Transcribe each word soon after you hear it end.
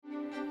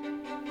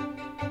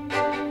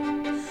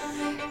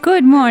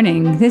Good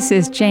morning. This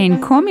is Jane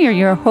Cormier,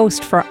 your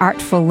host for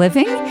Artful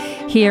Living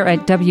here at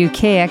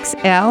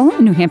WKXL,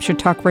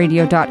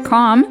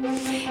 NewHampshireTalkRadio.com.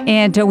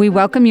 And we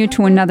welcome you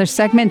to another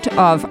segment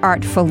of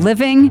Artful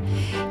Living.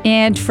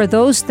 And for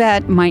those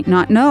that might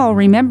not know,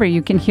 remember,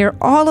 you can hear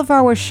all of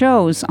our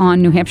shows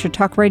on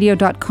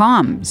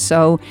NewHampshireTalkRadio.com.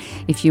 So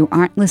if you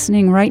aren't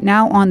listening right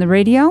now on the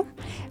radio,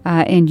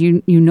 and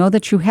you know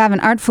that you have an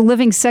Artful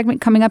Living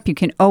segment coming up, you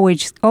can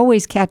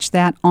always catch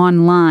that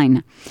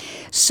online.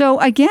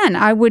 So again,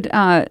 I would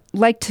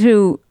like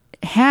to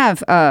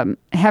have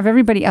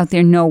everybody out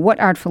there know what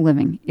Artful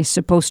Living is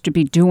supposed to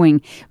be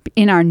doing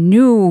in our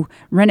new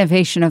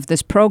renovation of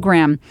this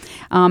program.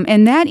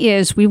 And that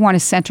is, we want to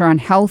center on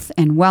health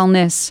and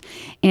wellness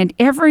and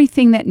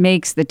everything that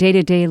makes the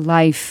day-to-day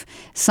life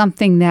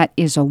something that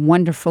is a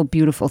wonderful,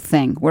 beautiful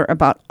thing. We're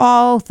about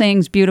all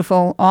things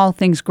beautiful, all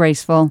things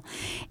graceful.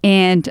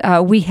 And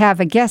we have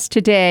a guest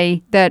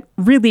today that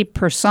really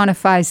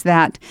personifies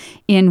that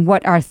in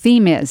what our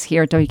theme is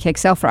here at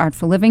WKXL for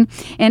Artful Living.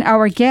 And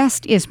our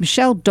guest is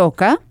Michelle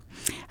Doka.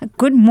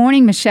 Good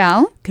morning,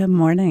 Michelle. Good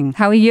morning.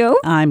 How are you?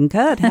 I'm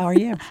good. How are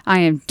you? I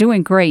am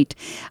doing great.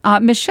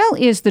 Michelle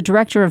is the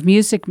director of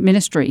music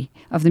ministry,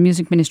 of the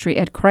music ministry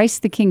at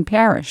Christ the King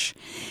Parish.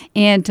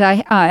 And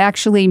I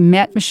actually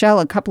met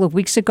Michelle a couple of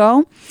weeks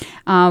ago.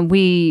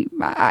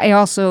 I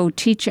also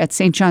teach at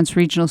St. John's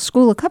Regional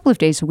School a couple of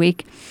days a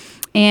week.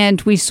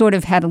 And we sort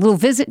of had a little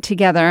visit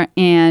together,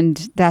 and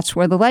that's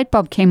where the light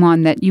bulb came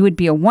on that you would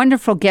be a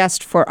wonderful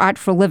guest for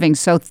Artful Living.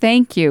 So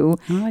thank you.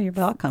 Oh, you're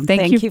welcome.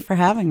 Thank you for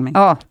having me.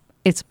 Oh,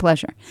 it's a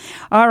pleasure.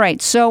 All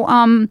right. So,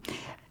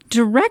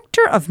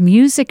 Director of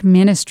Music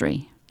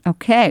Ministry.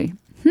 Okay.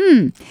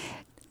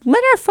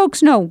 Let our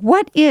folks know,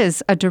 what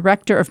is a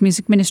Director of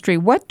Music Ministry?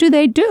 What do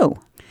they do?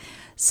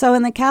 So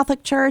in the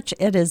Catholic Church,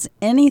 it is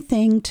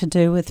anything to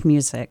do with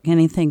music,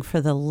 anything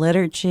for the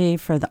liturgy,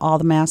 for all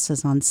the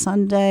masses on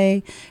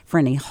Sunday, for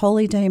any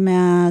Holy Day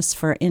Mass,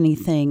 for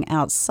anything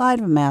outside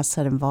of Mass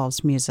that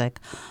involves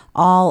music.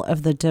 All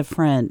of the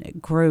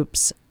different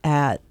groups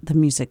at the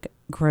music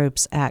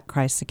groups at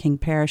Christ the King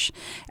Parish,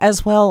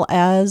 as well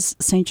as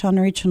St. John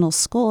Regional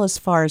School as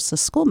far as the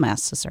school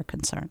masses are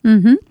concerned.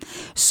 Mm-hmm.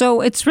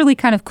 So it's really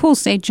kind of cool.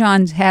 St.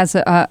 John's has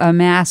a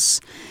Mass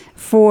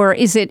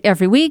is it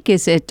every week?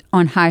 Is it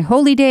on high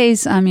holy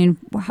days? I mean,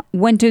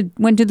 when do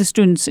the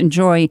students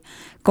enjoy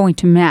going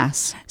to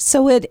Mass?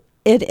 So it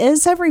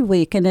is every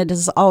week, and it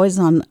is always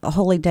on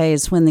holy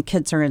days when the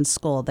kids are in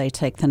school. They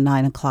take the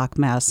 9 o'clock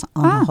Mass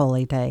on the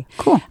holy day.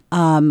 Cool.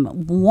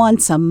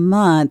 Once a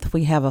month,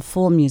 we have a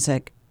full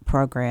music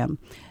program.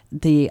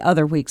 The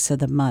other weeks of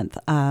the month,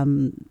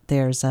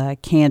 there's a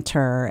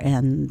cantor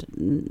and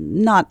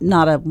not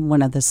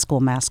one of the school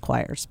mass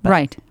choirs.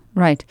 But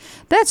Right.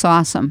 That's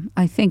awesome.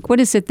 I think, what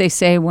is it they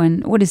say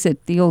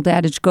the old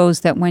adage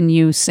goes that when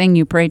you sing,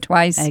 you pray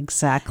twice?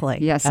 Exactly.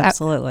 Yes.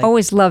 Absolutely. I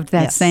always loved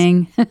that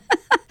saying.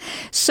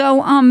 So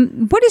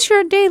what does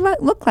your day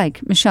look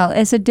like, Michelle,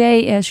 as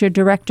your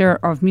director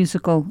of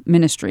musical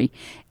ministry?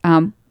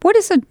 What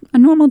does a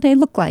normal day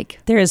look like?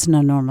 There is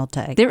no normal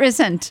day. There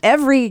isn't.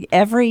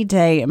 Every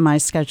day in my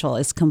schedule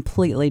is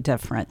completely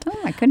different. Oh,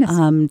 my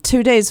goodness.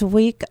 2 days a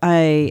week,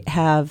 I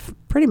have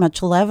pretty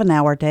much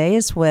 11-hour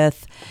days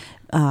with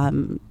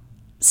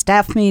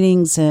staff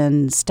meetings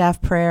and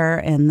staff prayer,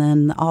 and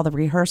then all the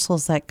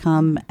rehearsals that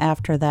come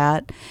after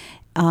that.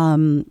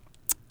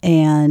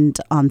 And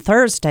on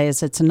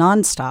Thursdays, it's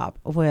nonstop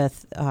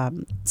with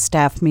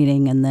staff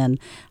meeting, and then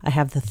I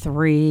have the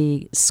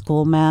 3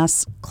 school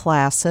mass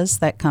classes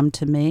that come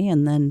to me,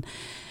 and then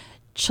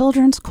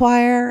children's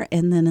choir,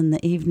 and then in the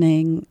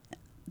evening,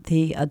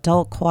 the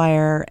adult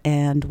choir,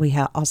 and we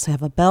also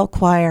have a bell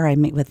choir. I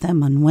meet with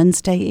them on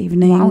Wednesday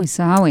evening.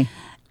 Wowie.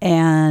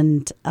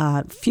 And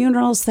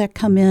funerals that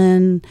come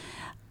in.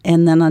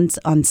 And then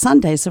on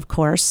Sundays, of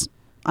course,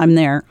 I'm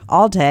there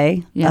all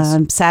day. Yes.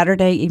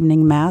 Saturday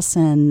evening Mass,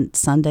 and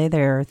Sunday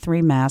there are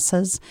 3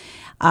 Masses.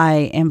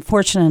 I am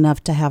fortunate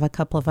enough to have a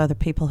couple of other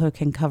people who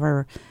can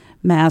cover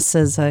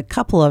Masses a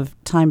couple of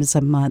times a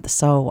month,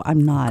 so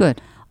I'm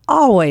not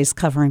always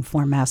covering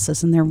 4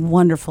 Masses, and they're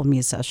wonderful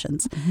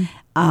musicians.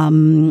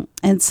 Mm-hmm.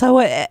 And so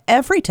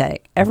every day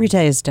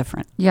is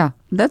different. Yeah,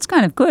 that's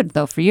kind of good,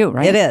 though, for you,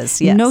 right? It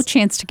is, yes. No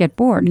chance to get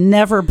bored.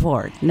 Never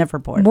bored.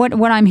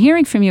 What I'm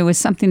hearing from you is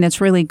something that's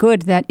really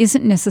good that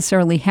isn't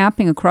necessarily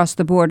happening across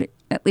the board,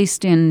 at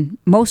least in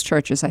most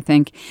churches, I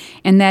think,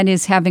 and that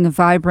is having a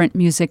vibrant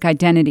music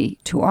identity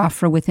to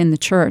offer within the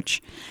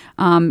church.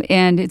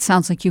 And it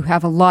sounds like you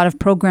have a lot of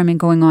programming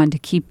going on to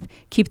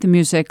keep the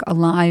music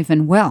alive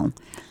and well.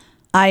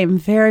 I am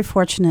very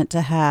fortunate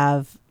to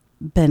have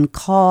been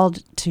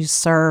called to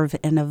serve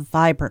in a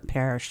vibrant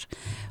parish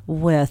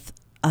with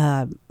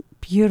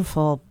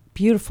beautiful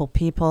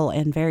people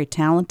and very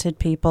talented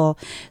people.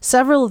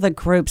 Several of the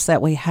groups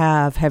that we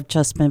have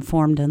just been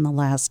formed in the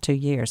last 2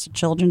 years. A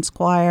children's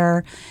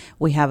choir.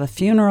 We have a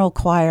funeral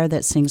choir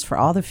that sings for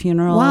all the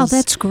funerals. Wow,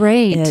 that's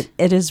great.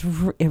 It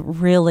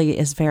really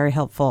is very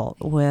helpful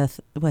with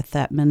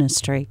that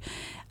ministry.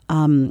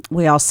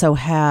 We also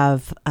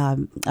have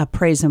a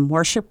praise and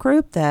worship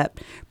group that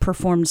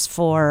performs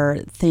for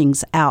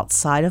things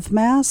outside of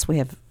Mass. We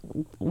have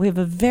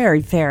a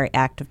very, very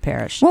active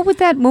parish. What would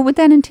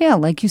that entail?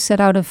 Like you said,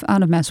 out of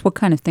Mass, what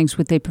kind of things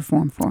would they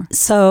perform for?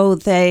 So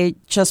they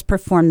just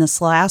performed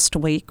this last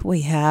week.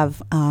 We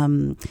have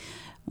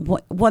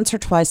once or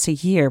twice a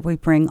year, we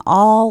bring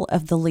all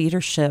of the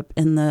leadership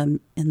in the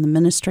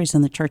ministries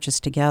and the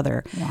churches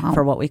together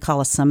for what we call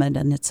a summit,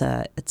 and it's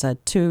a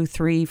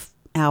 2-3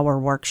 hour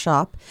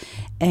workshop,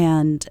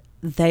 and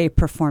they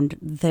performed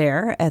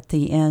there at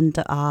the end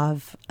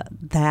of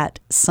that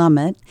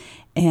summit,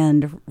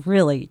 and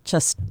really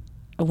just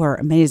were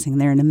amazing.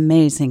 They're an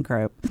amazing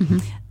group.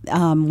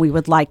 Mm-hmm.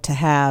 Would like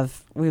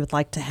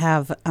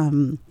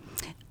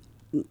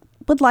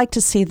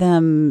to see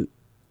them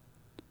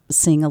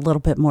sing a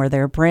little bit more.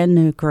 They're a brand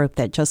new group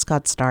that just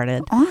got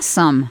started.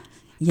 Awesome.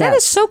 Yes. That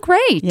is so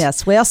great.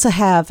 Yes. We also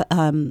have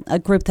a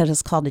group that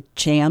is called a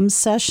jam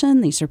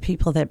session. These are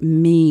people that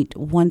meet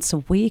once a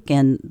week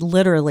and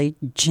literally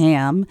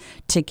jam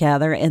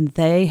together, and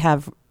they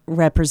have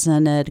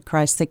represented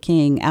Christ the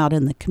King out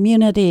in the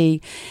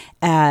community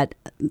at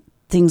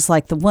things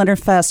like the Winter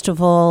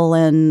Festival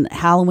and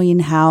Halloween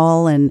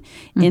Howl and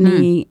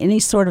any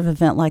sort of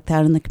event like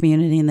that in the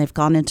community, and they've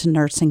gone into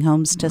nursing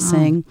homes to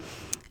sing.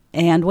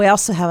 And we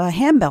also have a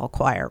handbell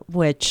choir,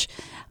 which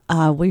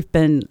we've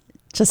been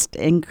just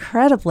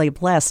incredibly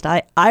blessed.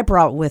 I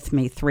brought with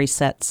me 3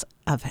 sets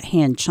of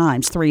hand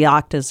chimes, 3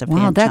 octaves of hand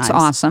chimes. Wow, that's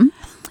awesome.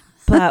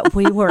 But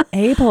we were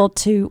able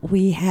to,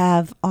 we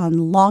have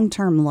on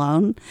long-term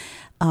loan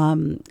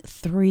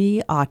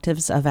 3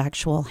 octaves of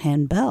actual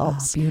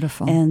handbells. Oh,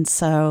 beautiful. And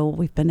so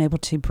we've been able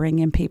to bring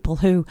in people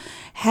who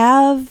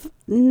have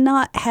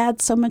not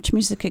had so much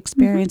music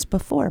experience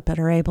before, but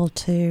are able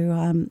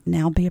to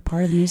now be a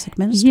part of the music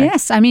ministry.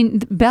 Yes. I mean,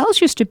 bells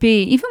used to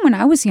be, even when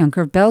I was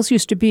younger, bells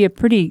used to be a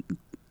pretty,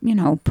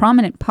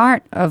 prominent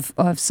part of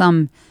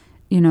some,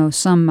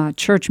 some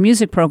church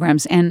music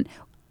programs. And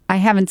I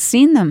haven't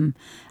seen them,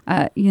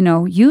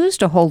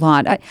 used a whole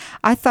lot.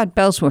 I thought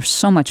bells were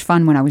so much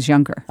fun when I was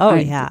younger. Oh,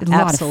 A yeah,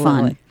 lot absolutely. of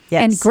fun.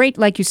 Yes. And great,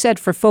 like you said,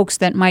 for folks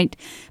that might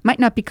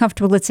not be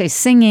comfortable, let's say,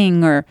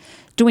 singing or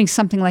doing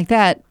something like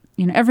that.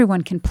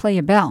 Everyone can play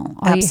a bell.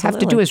 All you have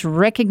to do is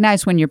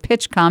recognize when your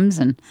pitch comes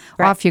and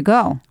off you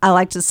go. I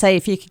like to say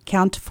if you can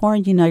count to 4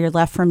 and you know your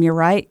left from your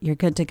right, you're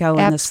good to go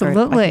in this group.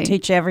 Absolutely. I can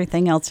teach you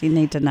everything else you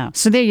need to know.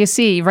 So there you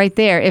see, right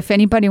there, if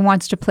anybody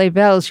wants to play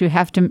bells, you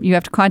have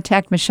to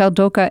contact Michelle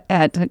Doka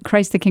at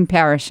Christ the King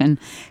Parish and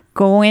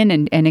go in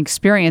and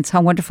experience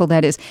how wonderful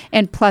that is.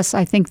 And plus,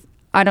 I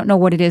don't know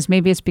what it is.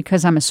 Maybe it's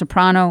because I'm a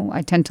soprano.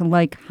 I tend to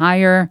like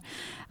higher,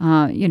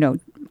 the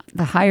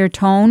higher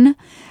tone.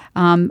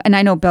 And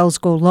I know bells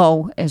go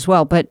low as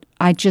well, but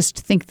I just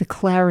think the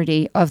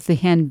clarity of the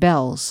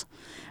handbells,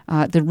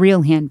 the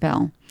real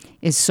handbell,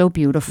 is so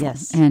beautiful.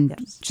 Yes, and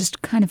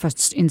just kind of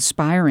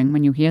inspiring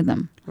when you hear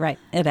them. Right.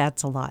 It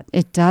adds a lot.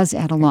 It does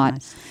add a lot.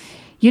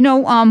 Nice.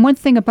 One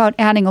thing about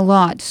adding a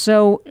lot.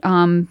 So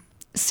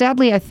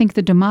sadly, I think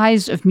the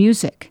demise of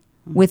music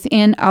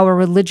within our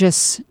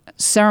religious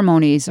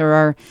ceremonies or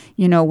our,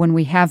 when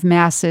we have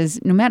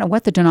masses, no matter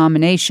what the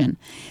denomination,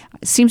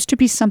 seems to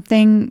be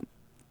something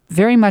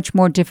very much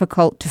more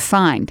difficult to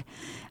find.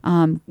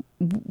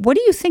 What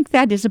do you think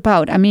that is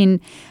about? I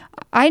mean,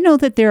 I know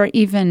that there are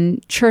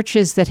even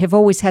churches that have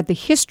always had the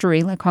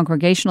history, like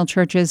congregational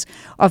churches,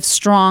 of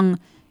strong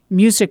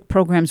music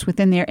programs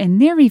within there,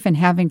 and they're even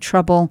having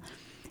trouble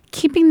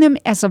keeping them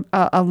as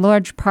a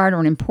large part or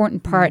an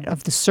important part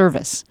of the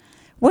service.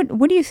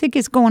 What do you think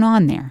is going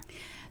on there?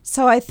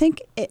 So I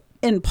think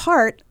in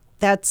part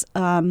that's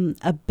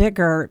a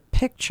bigger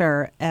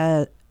picture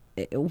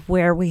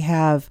where we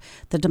have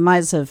the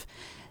demise of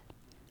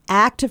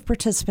active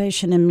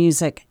participation in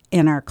music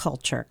in our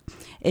culture.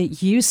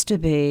 It used to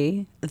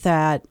be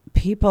that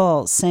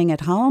people sang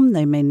at home,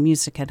 they made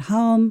music at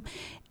home,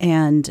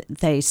 and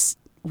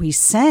we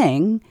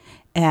sang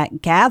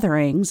at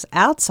gatherings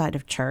outside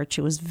of church.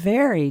 It was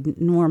very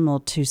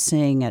normal to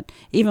sing at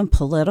even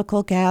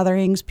political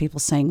gatherings. People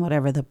sang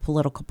whatever the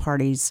political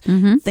party's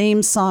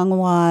theme song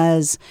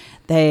was.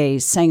 They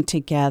sang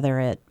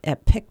together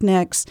at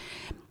picnics.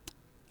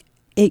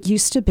 It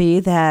used to be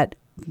that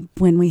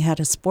when we had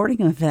a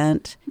sporting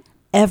event,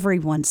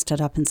 everyone stood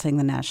up and sang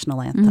the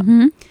national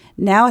anthem.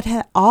 Now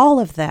all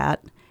of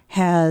that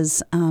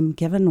has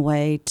given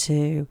way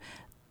to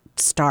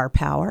star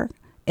power.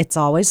 It's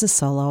always a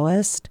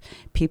soloist.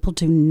 People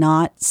do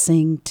not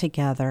sing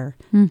together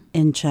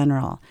in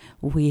general.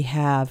 We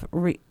have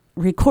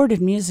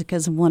recorded music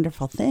is a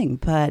wonderful thing,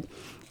 but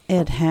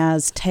it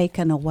has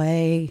taken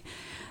away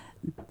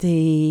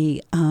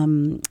the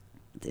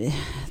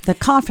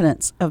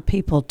confidence of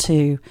people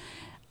to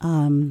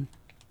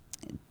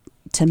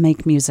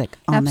make music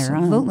on their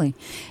own. Absolutely.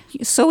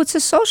 So it's a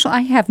social.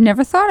 I have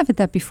never thought of it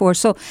that before.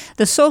 So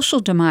the social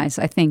demise,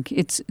 I think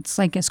it's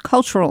like a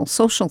cultural,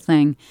 social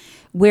thing,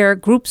 where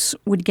groups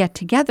would get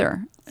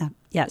together.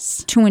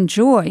 Yes. To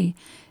enjoy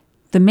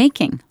the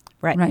making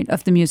Right.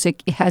 of the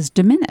music has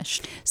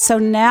diminished. So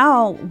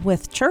now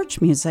with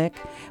church music,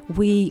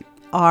 we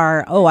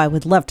are, I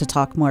would love to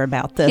talk more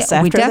about this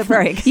after the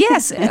break.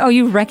 Yes. Oh,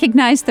 you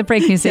recognize the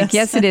break music.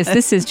 Yes, it is.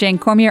 This is Jane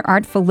Cormier,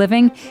 Artful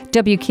Living,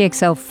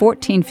 WKXL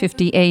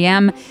 1450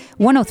 AM,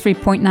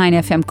 103.9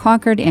 FM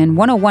Concord, and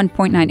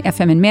 101.9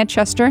 FM in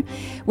Manchester.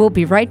 We'll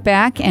be right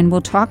back, and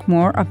we'll talk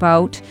more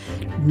about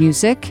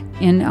music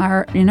in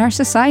our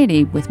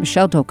society with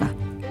Michelle Doka.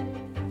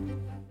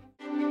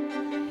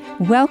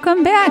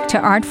 Welcome back to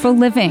Artful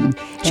Living.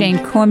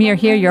 Jane Cormier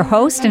here, your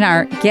host, and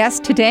our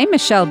guest today,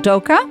 Michelle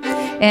Doka.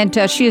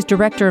 And she is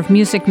Director of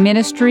Music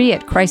Ministry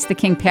at Christ the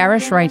King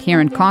Parish right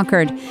here in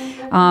Concord.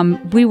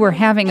 We were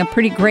having a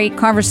pretty great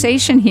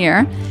conversation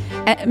here.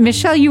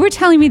 Michelle, you were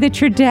telling me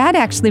that your dad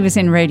actually was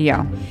in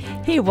radio.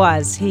 He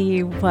was.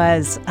 He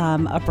was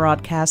a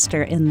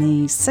broadcaster in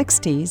the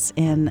 60s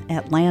in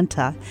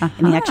Atlanta,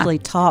 and he actually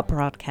taught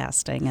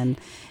broadcasting. And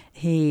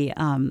he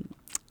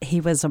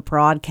was a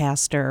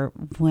broadcaster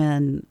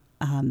when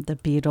the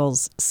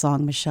Beatles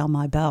song Michelle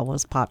My Belle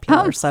was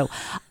popular. So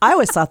I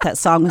always thought that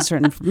song was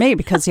written for me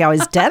because he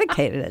always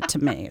dedicated it to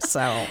me.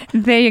 So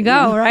there you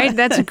go, right?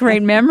 That's a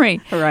great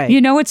memory. Right. You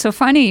know, it's so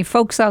funny,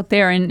 folks out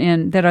there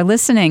and that are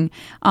listening,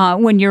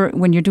 when you're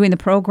doing the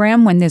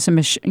program, when there's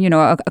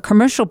a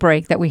commercial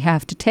break that we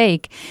have to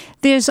take,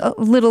 there's a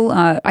little,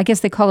 I guess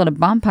they call it a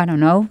bump. I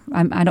don't know.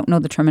 I don't know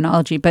the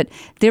terminology, but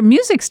their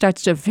music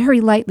starts to very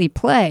lightly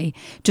play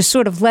to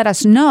sort of let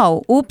us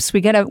know, oops,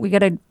 we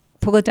gotta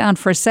pull it down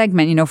for a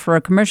segment, for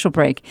a commercial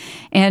break.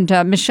 And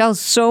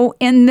Michelle's so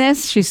in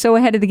this. She's so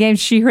ahead of the game.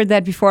 She heard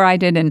that before I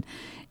did,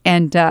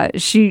 and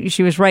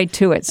she was right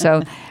to it.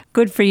 So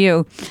good for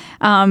you.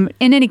 In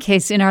any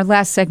case, in our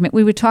last segment,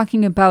 we were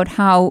talking about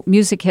how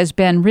music has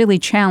been really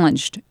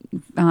challenged.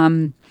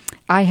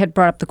 I had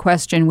brought up the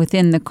question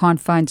within the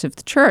confines of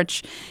the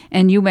church,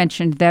 and you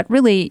mentioned that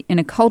really in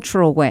a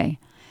cultural way,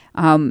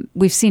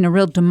 we've seen a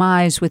real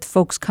demise with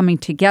folks coming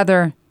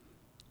together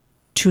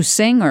to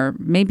sing, or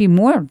maybe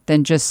more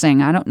than just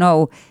sing. I don't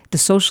know the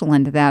social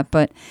end of that,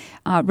 but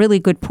really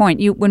good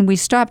point. When we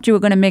stopped, you were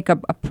going to make a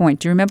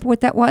point. Do you remember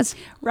what that was?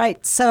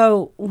 Right.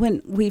 So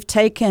when we've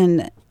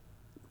taken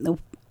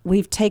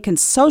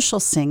social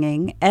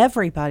singing,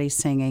 everybody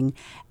singing,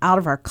 out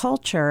of our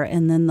culture,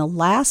 and then the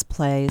last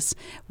place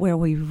where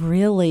we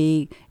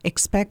really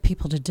expect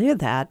people to do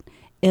that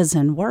is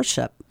in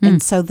worship.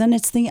 And so then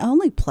it's the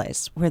only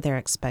place where they're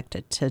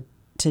expected to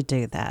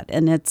do that,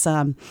 and it's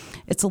a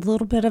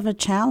little bit of a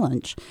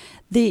challenge.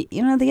 The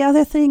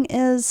other thing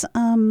is,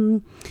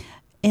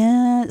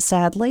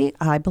 sadly,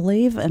 I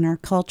believe in our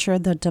culture,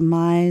 the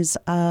demise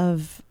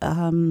of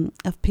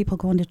people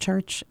going to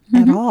church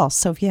at all.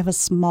 So if you have a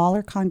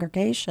smaller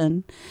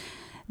congregation,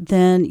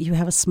 then you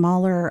have a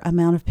smaller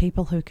amount of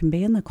people who can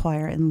be in the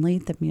choir and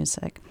lead the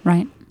music.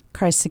 Right.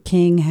 Christ the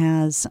King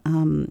has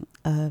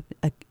a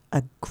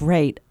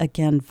great,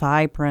 again,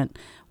 vibrant,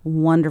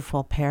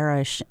 wonderful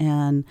parish,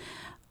 and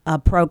a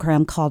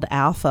program called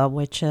Alpha,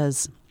 which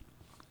is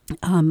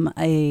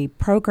a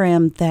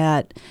program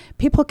that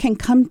people can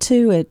come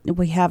to.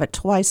 We have it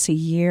twice a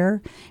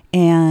year,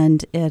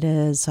 and it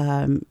is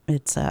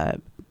it's a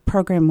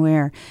program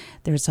where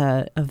there's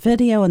a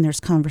video and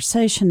there's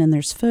conversation and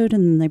there's food,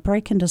 and then they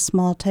break into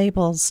small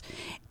tables,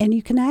 and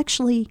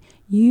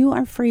you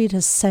are free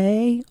to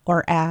say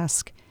or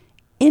ask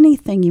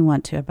anything you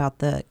want to about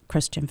the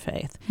Christian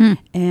faith.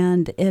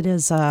 And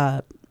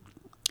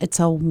it's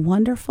a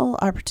wonderful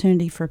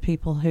opportunity for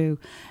people who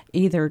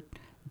either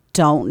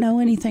don't know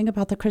anything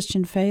about the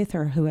Christian faith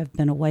or who have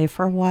been away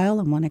for a while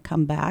and want to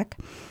come back,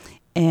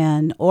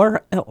 and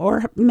or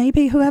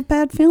maybe who have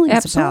bad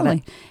feelings about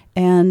it.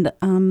 And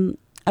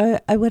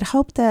I would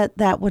hope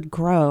that would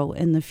grow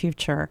in the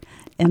future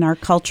in our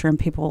culture and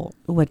people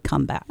would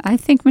come back. I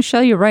think,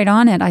 Michelle, you're right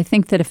on it. I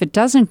think that if it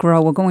doesn't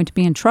grow, we're going to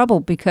be in trouble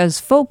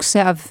because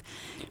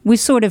we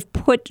sort of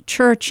put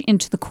church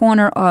into the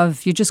corner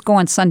of you just go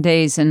on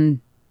Sundays and,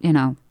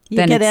 you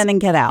get in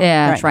and get out.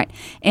 Yeah, that's right.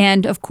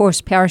 And, of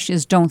course,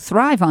 parishes don't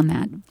thrive on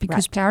that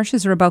because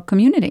parishes are about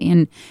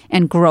community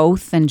and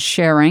growth and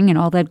sharing and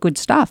all that good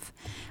stuff.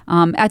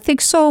 I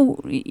think so.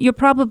 You're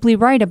probably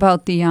right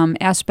about the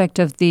aspect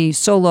of the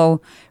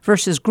solo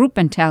versus group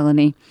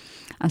mentality.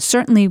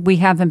 Certainly, we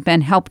haven't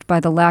been helped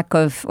by the lack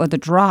of, or the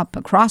drop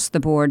across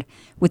the board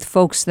with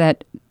folks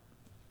that,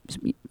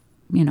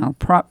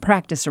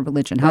 practice a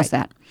religion. How's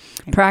that?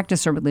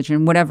 Practice a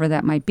religion, whatever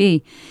that might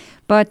be.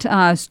 But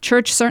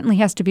church certainly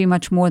has to be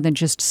much more than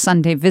just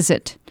Sunday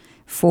visit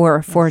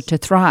for it to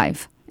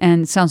thrive.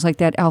 And it sounds like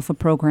that Alpha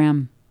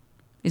program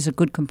is a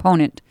good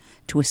component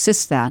to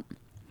assist that.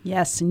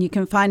 Yes, and you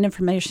can find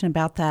information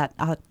about that.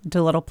 I'll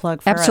do a little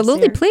plug for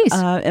Absolutely, us please.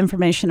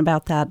 Information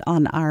about that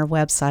on our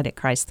website at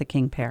Christ the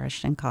King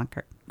Parish in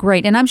Concord.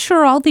 Great. And I'm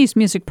sure all these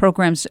music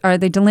programs, are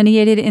they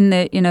delineated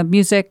in a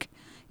music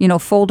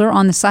folder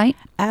on the site?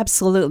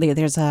 Absolutely.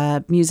 There's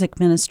a music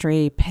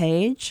ministry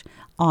page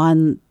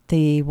on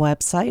the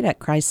website at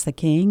Christ the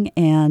King,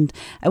 and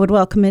I would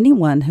welcome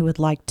anyone who would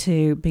like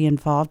to be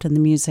involved in the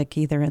music,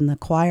 either in the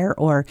choir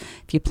or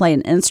if you play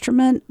an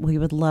instrument. We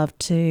would love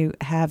to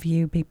have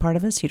you be part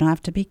of us. You don't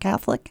have to be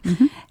Catholic.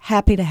 Mm-hmm.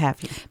 Happy to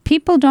have you.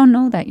 People don't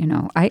know that,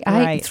 I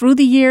Right. through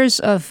the years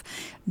of,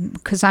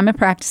 because I'm a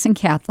practicing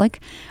Catholic,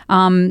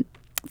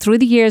 through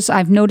the years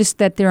I've noticed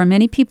that there are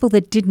many people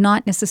that did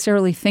not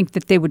necessarily think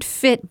that they would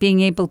fit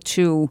being able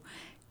to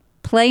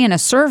play in a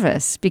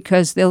service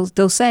because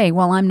they'll say,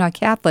 well, I'm not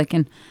Catholic,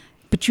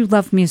 but you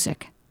love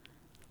music.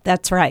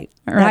 That's right.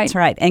 Right. That's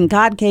right. And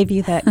God gave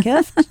you that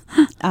gift.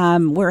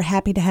 We're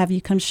happy to have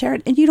you come share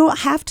it. And you don't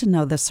have to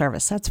know the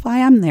service. That's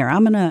why I'm there.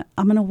 I'm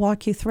gonna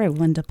walk you through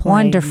when to play.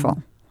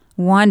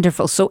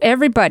 Wonderful. So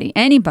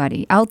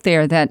anybody out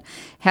there that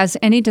has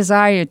any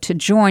desire to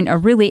join a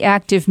really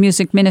active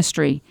music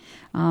ministry,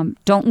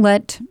 don't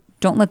let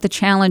the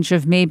challenge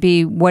of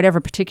maybe whatever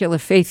particular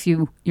faith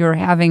you're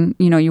having,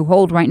 you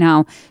hold right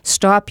now,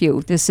 stop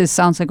you.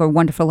 Sounds like a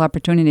wonderful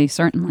opportunity,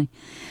 certainly.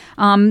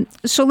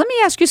 So let me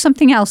ask you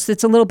something else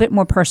that's a little bit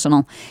more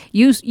personal.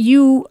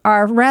 You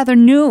are rather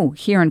new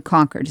here in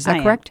Concord, is that I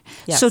am. correct?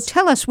 Yes. So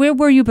tell us, where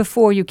were you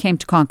before you came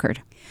to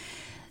Concord?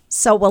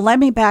 So, well, let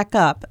me back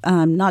up.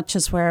 Not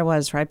just where I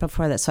was right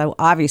before that. So,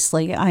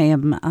 obviously, I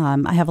am.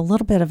 I have a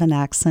little bit of an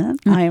accent.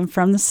 I am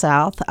from the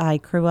South. I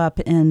grew up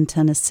in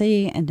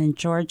Tennessee and in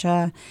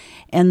Georgia,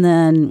 and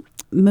then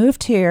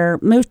moved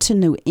to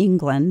New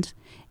England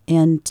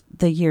in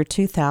the year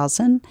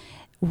 2000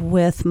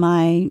 with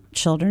my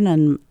children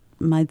and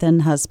my then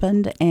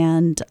husband,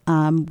 and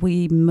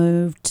we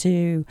moved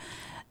to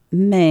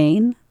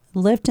Maine.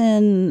 Lived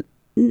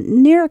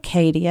near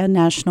Acadia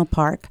National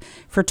Park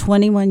for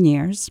 21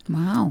 years.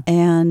 Wow.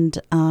 And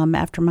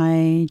after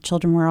my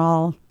children were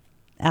all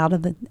out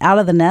of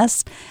the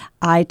nest,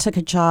 I took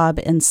a job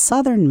in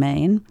southern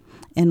Maine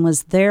and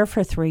was there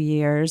for 3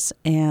 years,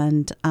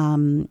 and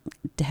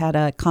had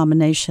a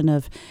combination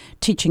of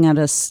teaching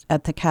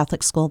at the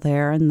Catholic school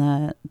there in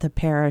the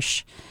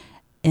parish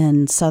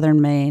in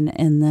southern Maine,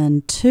 and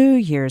then 2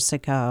 years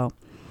ago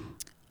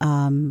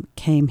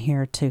came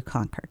here to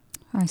Concord.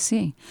 I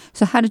see.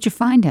 So how did you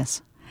find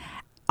us?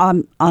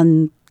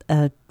 On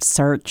a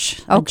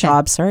search, a Okay.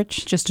 job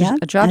search. Just a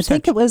job I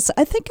think search.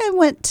 I think I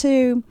went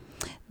to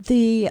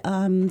the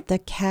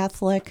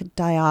Catholic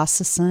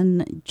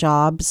diocesan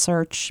job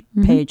search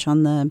page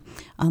on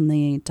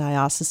the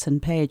diocesan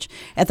page.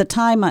 At the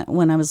time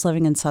when I was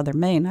living in southern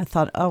Maine, I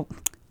thought, oh,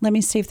 let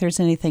me see if there's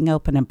anything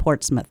open in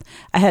Portsmouth.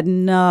 I had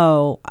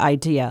no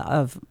idea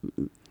of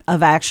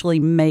actually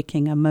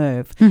making a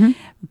move. Mm-hmm.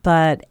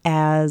 But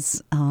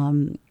as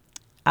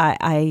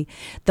I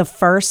the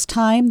first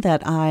time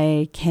that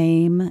I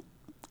came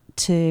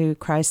to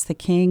Christ the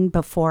King,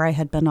 before I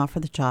had been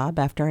offered the job,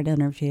 after I'd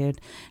interviewed,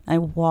 I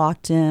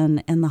walked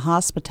in, and the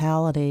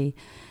hospitality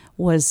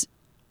was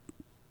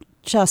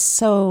just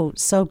so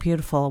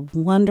beautiful,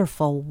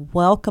 wonderful,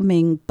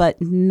 welcoming,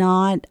 but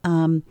not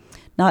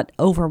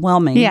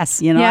overwhelming.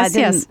 Yes,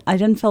 yes. I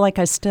didn't feel like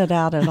I stood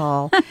out at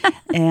all.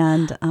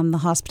 And the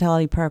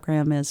hospitality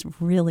program is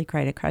really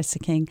great at Christ the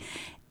King,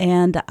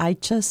 and I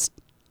just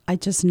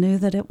knew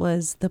that it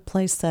was the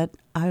place that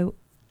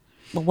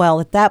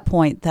at that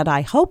point, that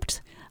I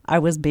hoped I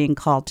was being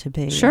called to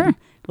be. Sure. And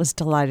was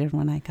delighted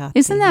when I got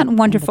Isn't the that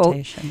wonderful?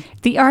 invitation.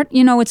 The art,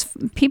 it's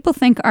people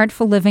think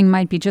Artful Living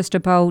might be just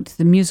about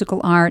the musical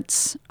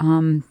arts,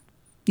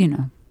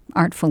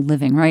 artful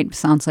living, right?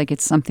 Sounds like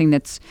it's something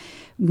that's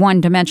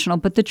one-dimensional.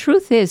 But the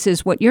truth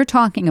is what you're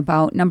talking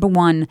about, number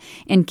one,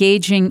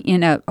 engaging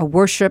in a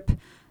worship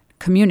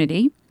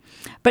community,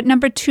 but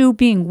number two,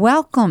 being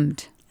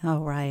welcomed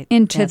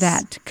into Yes.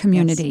 that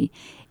community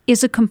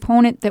is a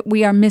component that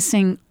we are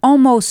missing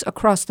almost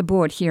across the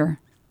board here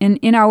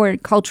in our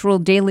cultural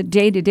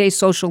day-to-day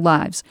social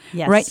lives,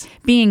 Yes. right?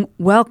 Being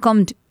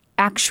welcomed,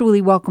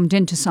 actually welcomed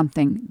into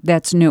something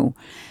that's new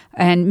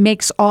and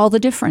makes all the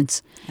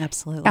difference.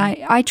 Absolutely.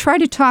 I try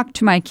to talk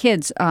to my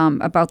kids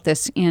about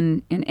this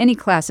in any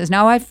classes.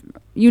 Now, I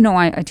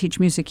teach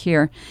music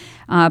here,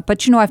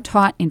 but I've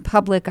taught in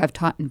public, I've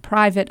taught in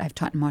private, I've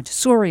taught in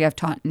Montessori, I've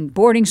taught in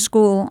boarding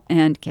school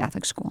and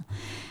Catholic school.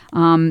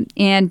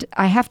 And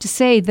I have to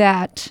say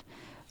that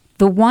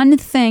the one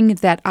thing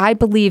that I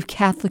believe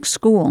Catholic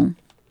school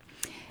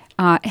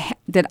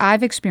that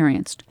I've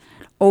experienced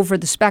over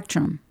the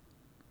spectrum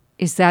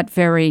is that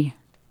very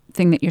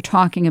thing that you're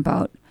talking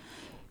about,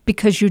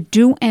 because you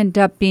do end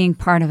up being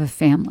part of a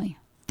family.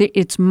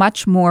 It's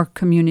much more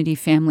community,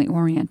 family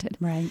oriented.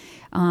 Right.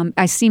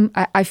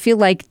 I feel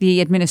like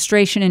the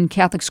administration in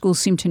Catholic schools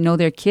seem to know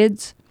their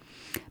kids.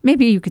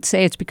 Maybe you could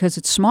say it's because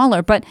it's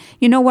smaller, but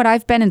you know what?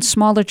 I've been in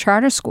smaller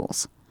charter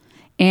schools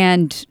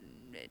and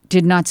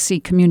did not see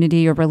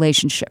community or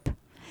relationship.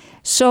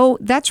 So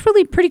that's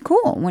really pretty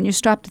cool when you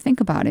stop to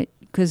think about it,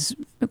 because,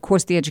 of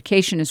course, the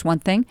education is one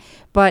thing,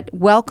 but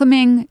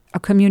welcoming a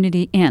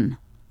community in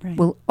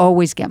will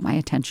always get my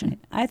attention.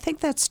 I think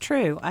that's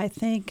true. I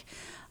think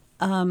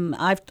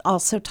I've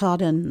also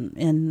taught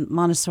in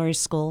Montessori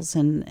schools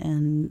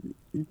and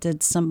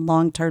did some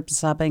long-term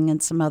subbing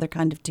and some other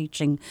kind of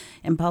teaching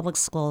in public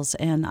schools,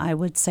 and I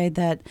would say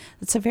that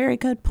it's a very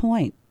good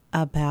point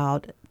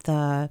about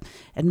the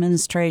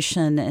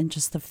administration and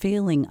just the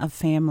feeling of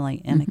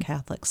family in a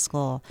Catholic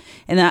school.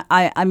 And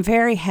I'm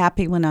very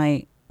happy when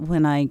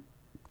I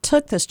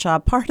took this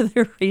job. Part of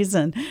the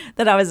reason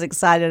that I was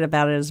excited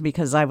about it is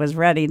because I was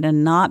ready to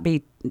not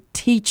be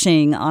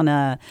teaching on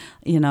a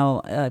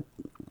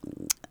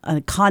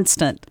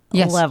constant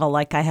level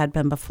like I had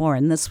been before.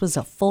 And this was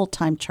a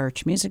full-time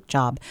church music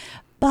job.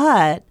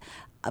 But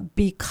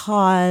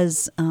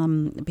because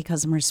I'm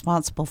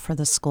responsible for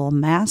the school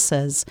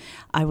masses,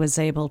 I was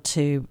able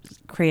to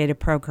create a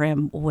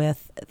program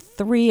with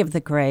 3 of the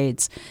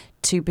grades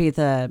to be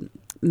the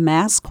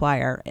mass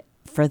choir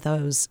for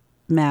those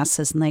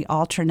masses, and they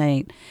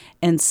alternate.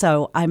 And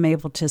so I'm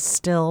able to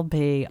still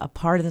be a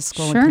part of the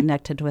school and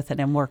connected with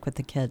it and work with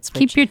the kids.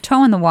 Keep your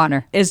toe in the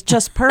water. Is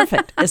just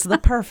perfect. Is the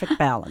perfect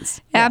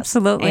balance. Yes.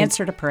 Absolutely.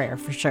 Answer to prayer,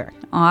 for sure.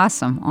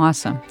 Awesome.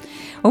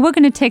 Well, we're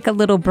going to take a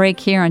little break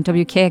here on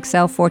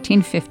WKXL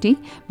 1450.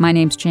 My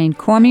name's Jane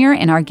Cormier,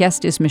 and our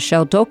guest is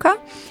Michelle Doka.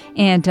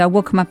 And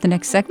we'll come up the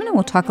next segment, and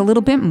we'll talk a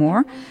little bit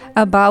more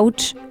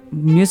about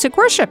music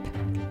worship.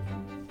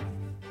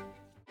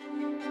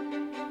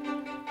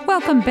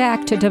 Welcome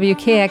back to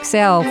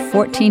WKXL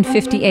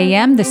 1450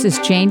 AM. This is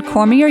Jane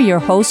Cormier, your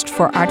host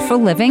for Artful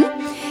Living.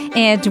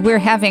 And we're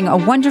having a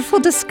wonderful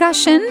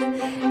discussion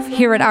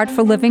here at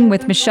Artful Living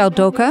with Michelle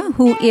Doka,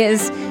 who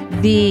is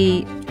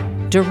the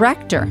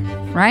director,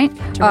 right?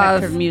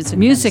 Director of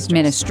Music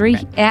Ministry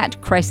right.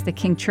 at Christ the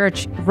King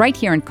Church right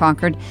here in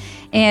Concord.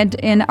 And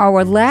in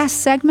our last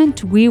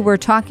segment, we were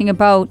talking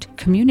about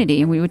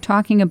community, and we were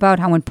talking about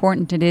how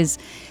important it is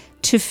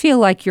to feel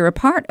like you're a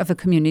part of a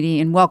community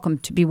and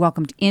to be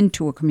welcomed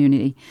into a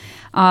community.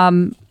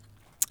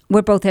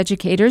 We're both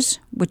educators,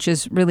 which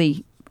is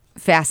really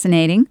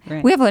fascinating.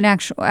 Right. We have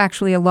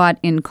actually a lot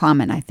in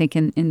common, I think,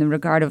 in the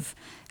regard of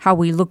how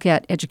we look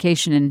at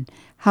education and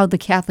how the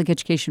Catholic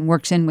education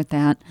works in with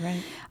that.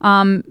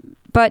 Right.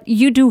 But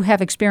you do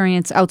have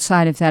experience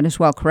outside of that as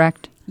well,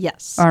 correct?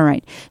 Yes. All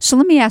right. So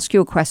let me ask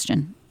you a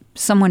question.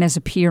 Someone as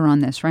a peer on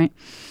this, right?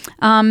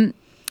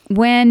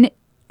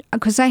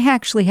 Because I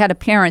actually had a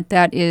parent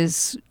that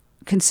is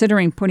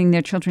considering putting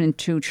their children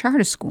into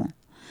charter school,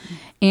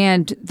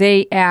 and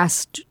they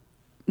asked,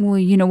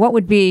 well, what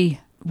would be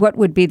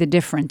the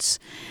difference?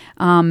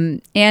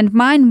 And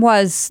mine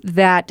was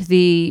that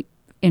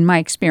in my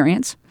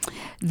experience,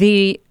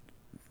 the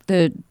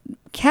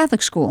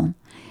Catholic school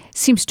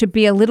seems to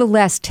be a little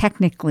less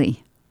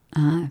technically.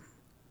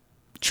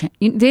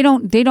 They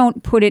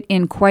don't put it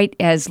in quite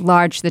as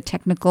large the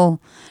technical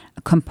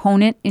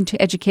component into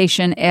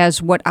education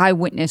as what I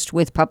witnessed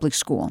with public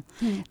school.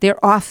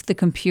 They're off the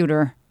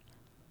computer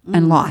a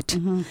lot.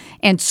 Mm-hmm.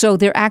 And so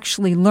they're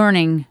actually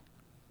learning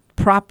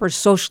proper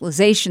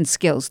socialization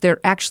skills. They're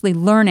actually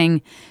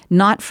learning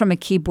not from a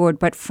keyboard,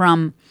 but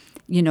from,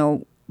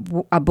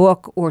 a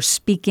book or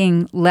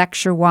speaking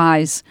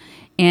lecture-wise.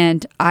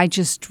 And I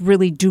just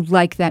really do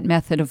like that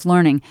method of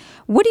learning.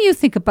 What do you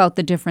think about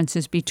the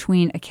differences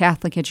between a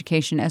Catholic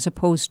education as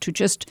opposed to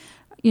just,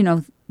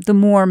 the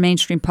more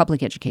mainstream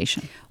public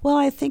education? Well,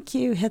 I think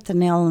you hit the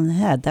nail on the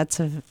head. That's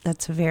a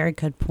very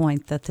good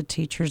point, that the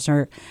teachers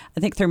I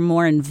think they're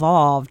more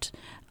involved,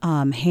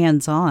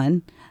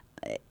 hands-on,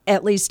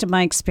 at least in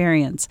my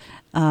experience,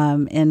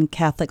 in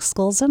Catholic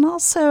schools. And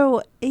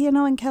also,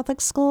 in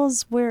Catholic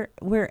schools, we're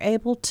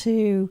able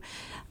to,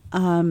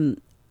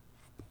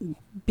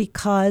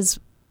 because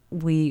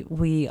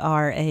we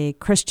are a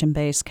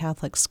Christian-based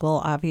Catholic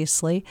school,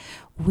 obviously,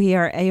 we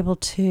are able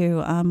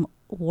to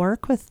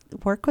work with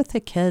the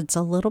kids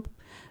a little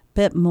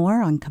bit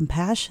more on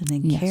compassion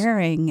and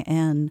caring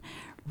and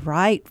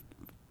right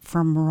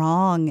from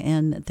wrong,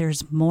 and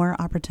there's more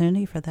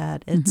opportunity for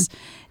that.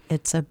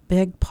 It's a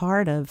big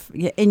part of,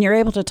 and you're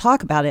able to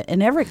talk about it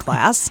in every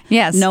class.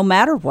 Yes. No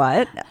matter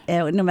what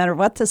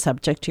the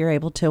subject, you're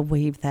able to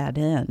weave that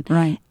in.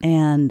 Right.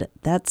 And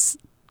that's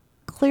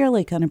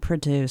clearly going to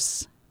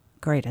produce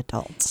great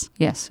adults.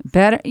 Yes.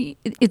 Better.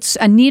 It's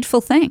a needful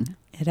thing.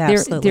 It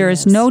absolutely there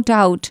is no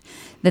doubt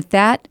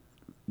that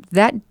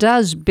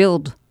does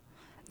build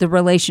the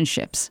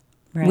relationships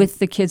with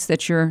the kids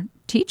that you're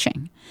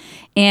teaching.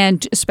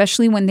 And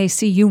especially when they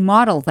see you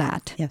model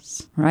that.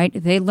 Yes. Right?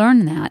 They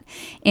learn that.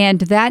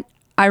 And that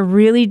I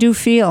really do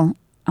feel,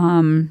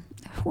 who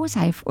was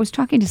I? I was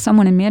talking to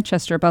someone in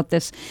Manchester about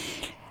this.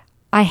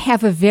 I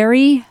have a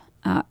very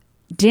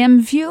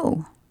dim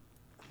view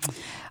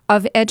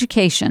of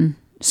education,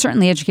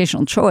 certainly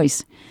educational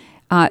choice,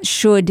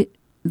 should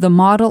the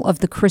model of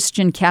the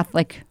Christian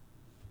Catholic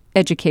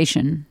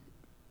education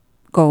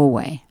go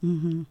away.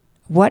 Mm-hmm.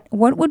 What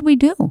would we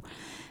do?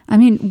 I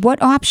mean,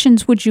 what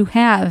options would you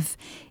have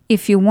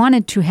if you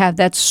wanted to have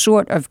that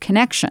sort of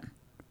connection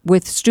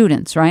with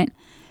students, right?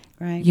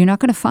 Right. You're not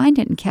going to find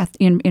it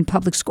in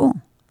public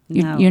school.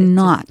 You're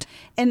not.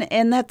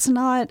 And that's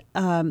not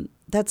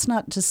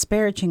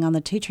disparaging on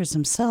the teachers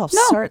themselves,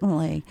 no.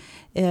 Certainly.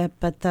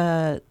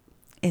 But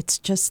it's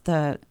just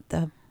the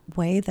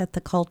way that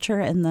the culture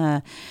and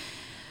the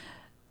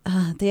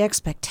the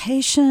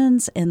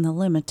expectations and the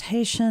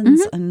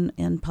limitations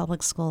in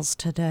public schools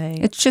today.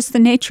 It's just the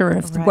nature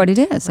of what it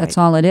is. That's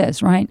all it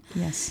is, right?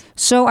 Yes.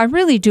 So I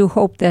really do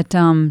hope that,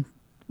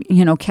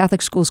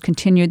 Catholic schools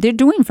continue. They're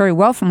doing very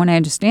well from what I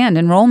understand.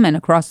 Enrollment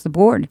across the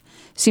board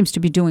seems to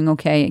be doing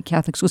okay at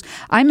Catholic schools.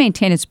 I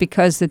maintain it's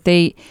because that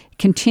they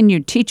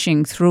continued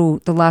teaching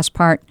through the last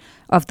part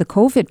of the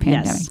COVID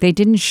pandemic. Yes. They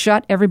didn't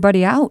shut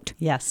everybody out.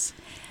 Yes.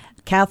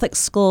 Catholic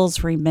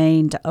schools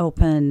remained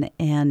open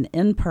and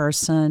in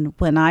person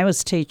when I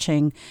was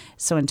teaching.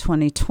 So in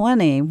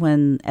 2020,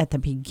 when at the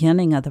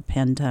beginning of the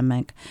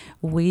pandemic,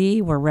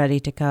 we were ready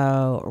to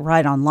go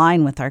right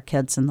online with our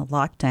kids in the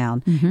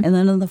lockdown. And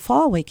then in the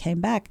fall, we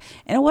came back.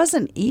 And it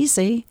wasn't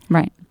easy.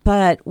 Right.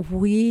 But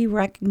we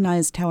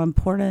recognized how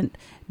important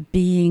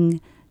being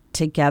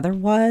together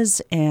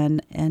was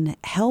and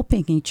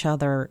helping each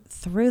other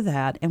through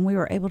that. And we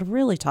were able to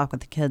really talk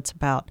with the kids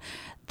about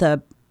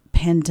the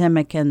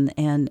pandemic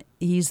and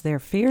ease their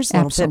fears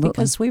a little bit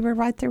because we were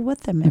right there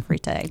with them every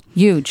day.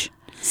 Huge.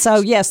 So,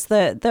 yes,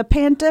 the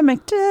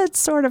pandemic did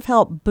sort of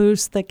help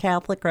boost the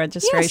Catholic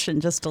registration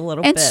just a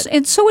little bit.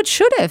 And so it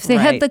should have. They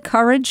had the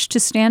courage to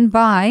stand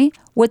by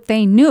what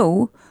they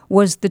knew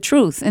was the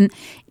truth. And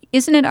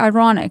isn't it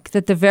ironic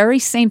that the very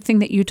same thing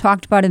that you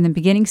talked about in the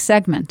beginning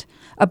segment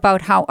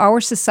about how our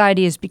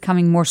society is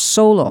becoming more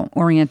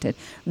solo-oriented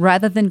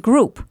rather than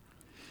group,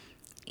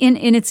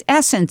 in its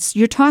essence,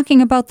 you're talking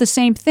about the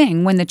same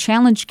thing. When the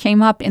challenge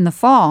came up in the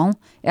fall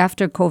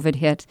after COVID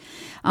hit,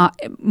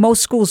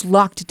 most schools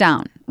locked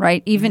down,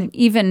 right?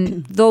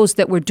 Even those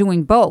that were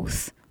doing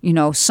both,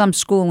 some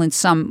school and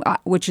some,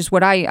 which is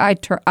what I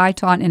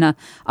taught in a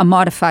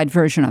modified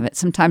version of it.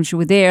 Sometimes you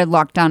were there,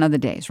 locked down other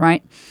days,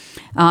 right?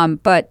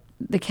 But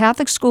the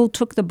Catholic school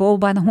took the bull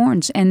by the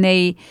horns, and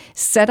they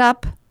set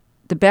up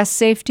the best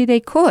safety they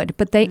could,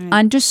 but they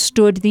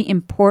understood the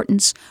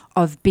importance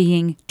of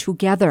being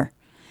together.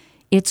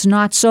 It's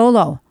not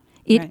solo.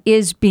 It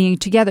is being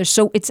together.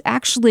 So it's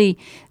the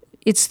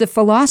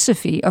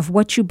philosophy of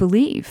what you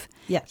believe,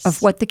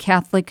 of what the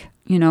Catholic,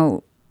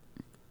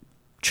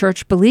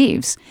 Church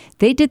believes.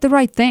 They did the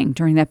right thing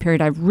during that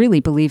period. I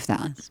really believe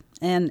that.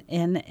 And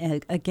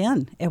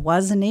again, it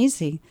wasn't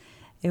easy.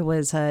 It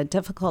was a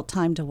difficult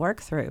time to work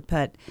through,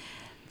 but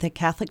the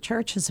Catholic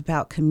Church is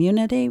about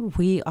community.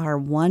 We are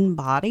one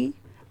body.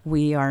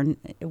 We are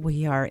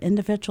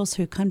individuals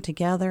who come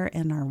together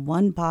and are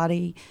one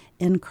body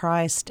in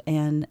Christ,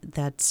 and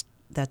that's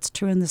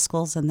true in the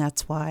schools, and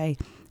that's why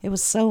it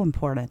was so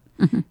important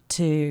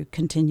to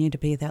continue to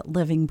be that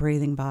living,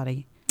 breathing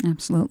body.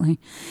 Absolutely.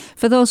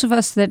 For those of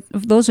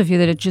you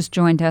that have just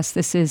joined us,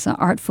 this is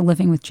Artful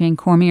Living with Jane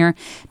Cormier,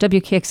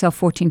 WKXL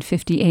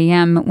 1450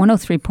 AM,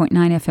 103.9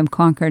 FM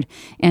Concord,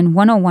 and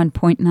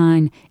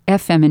 101.9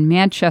 FM in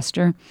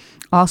Manchester.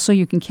 Also,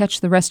 you can catch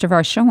the rest of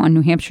our show on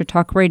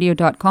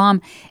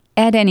NewHampshireTalkRadio.com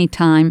at any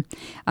time.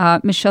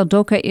 Michelle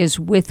Doka is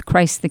with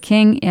Christ the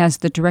King as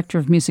the Director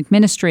of Music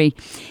Ministry.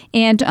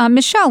 And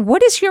Michelle,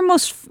 what is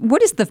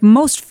the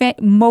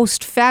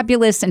most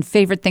fabulous and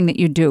favorite thing that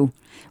you do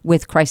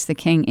with Christ the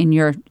King in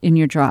your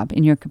job,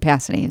 in your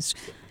capacities?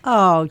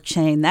 Oh,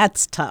 Jane,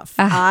 that's tough.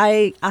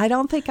 I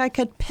don't think I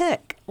could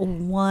pick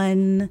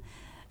one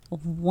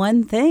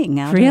thing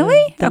out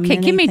really? of the okay,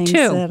 many give me things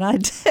two. That I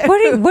do.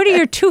 What are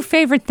your two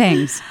favorite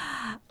things?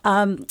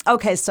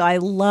 Okay, so I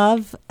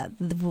love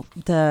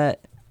the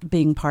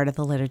being part of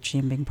the liturgy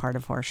and being part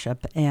of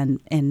worship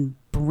and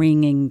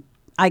bringing,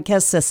 I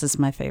guess this is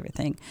my favorite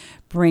thing,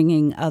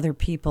 bringing other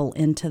people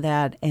into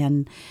that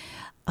and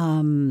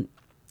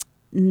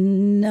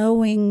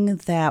knowing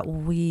that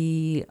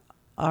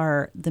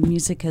the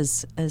music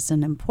is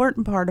an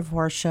important part of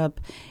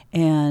worship,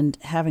 and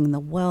having the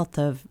wealth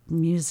of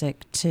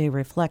music to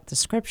reflect the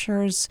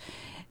scriptures,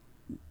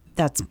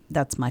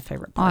 that's my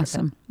favorite part.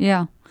 Awesome.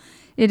 Yeah,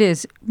 it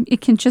is.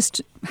 It can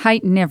just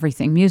heighten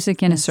everything.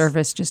 Music in a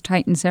service just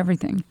heightens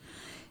everything.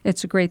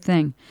 It's a great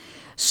thing.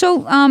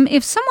 So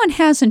if someone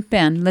hasn't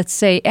been, let's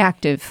say,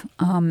 active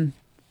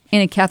in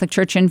a Catholic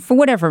church, and for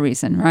whatever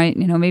reason, right?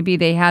 Maybe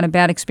they had a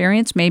bad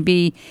experience.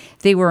 Maybe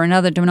they were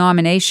another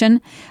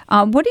denomination.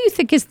 What do you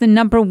think is the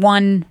number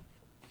one?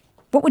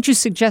 What would you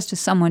suggest to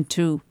someone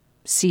to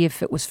see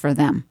if it was for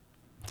them?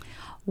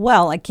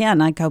 Well,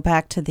 again, I go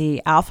back to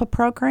the Alpha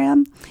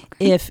program.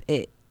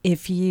 Okay.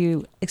 If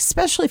you,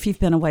 especially if you've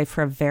been away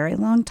for a very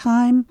long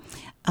time,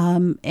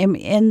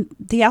 and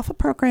the Alpha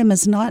program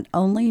is not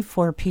only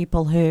for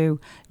people who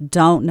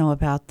don't know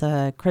about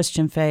the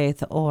Christian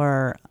faith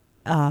or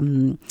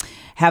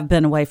have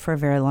been away for a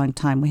very long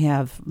time. We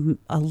have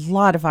a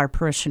lot of our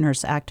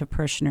parishioners, active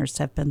parishioners,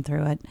 have been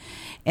through it,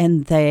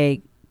 and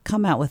they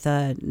come out with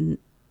a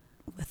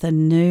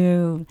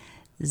new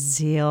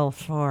zeal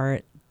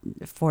for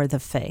the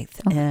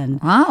faith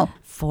and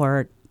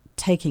for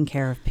taking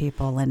care of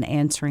people and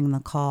answering the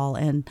call.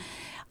 And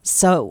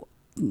so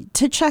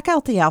to check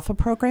out the Alpha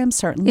program,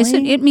 certainly.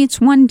 It meets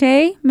one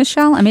day,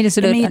 Michelle? I mean, it's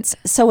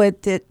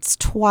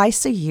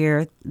twice a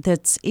year.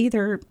 That's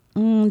either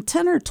 10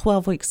 or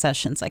 12-week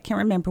sessions. I can't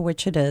remember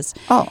which it is.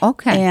 Oh,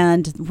 okay.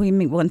 And we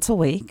meet once a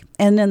week.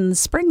 And in the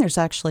spring, there's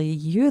actually a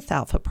Youth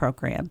Alpha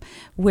program,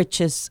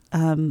 which is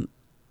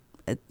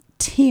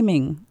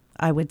teaming,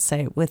 I would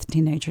say, with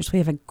teenagers. We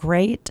have a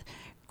great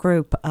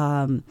group.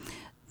 The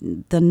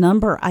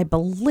number, I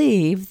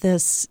believe,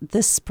 this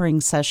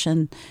spring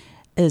session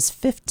is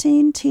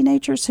 15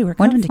 teenagers who are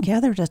coming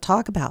together to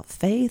talk about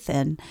faith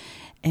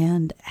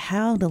and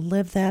how to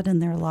live that in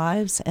their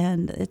lives.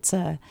 And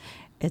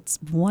it's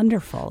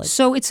wonderful.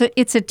 So it's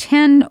a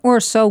 10 or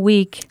so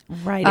week.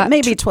 Right. It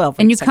may be 12 weeks.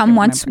 And you come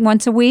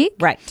once a week?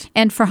 Right.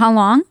 And for how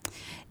long?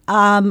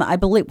 I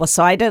believe,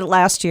 so I did it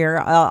last year.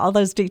 All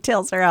those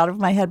details are out of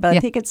my head, but I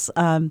think it's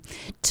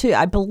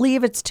I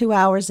believe it's 2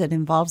 hours. It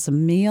involves a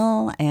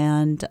meal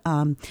and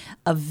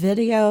a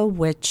video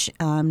which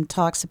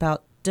talks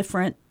about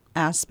different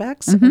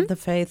aspects of the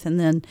faith, and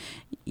then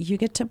you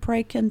get to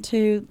break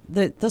into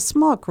the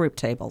small group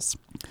tables.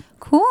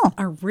 Cool.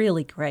 Are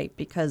really great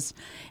because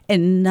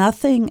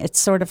it's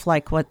sort of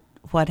like what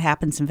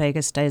happens in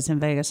Vegas stays in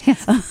Vegas.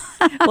 Yes.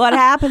 What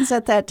happens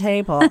at that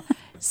table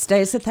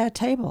stays at that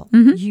table.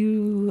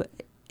 And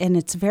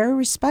it's very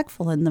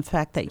respectful in the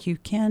fact that you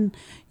can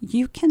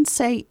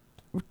say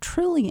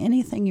truly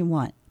anything you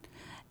want.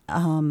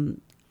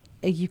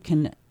 You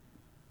can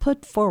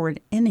put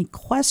forward any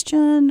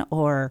question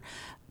or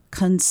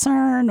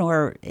concern,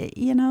 or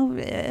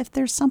if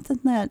there's something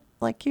that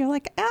you're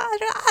like, I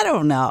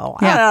don't know.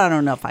 I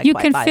don't know if I you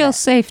quite can buy feel that.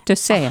 safe to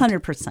say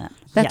 100%.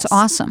 That's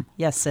awesome.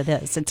 Yes, it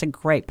is. It's a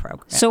great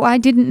program. So I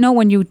didn't know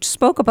when you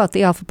spoke about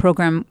the Alpha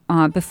program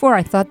before.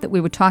 I thought that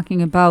we were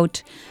talking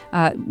about,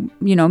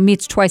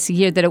 meets twice a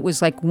year. That it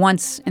was like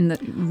once.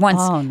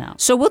 Oh no.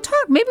 So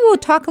maybe we'll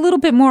talk a little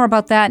bit more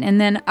about that,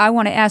 and then I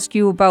want to ask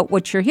you about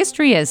what your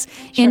history is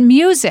in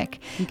music.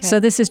 Okay.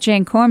 So this is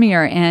Jane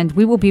Cormier, and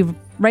we will be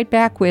right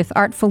back with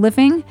Artful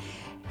Living.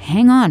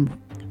 Hang on.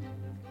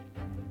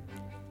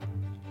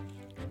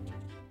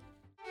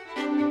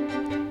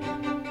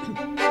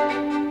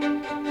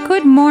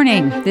 Good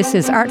morning. This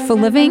is Artful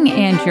Living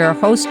and your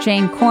host,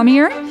 Jane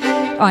Cormier,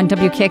 on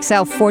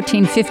WKXL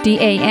 1450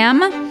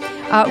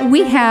 AM.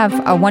 We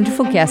have a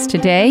wonderful guest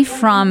today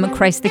from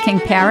Christ the King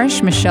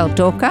Parish, Michelle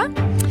Doka.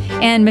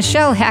 And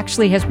Michelle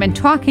actually has been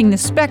talking the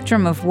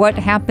spectrum of what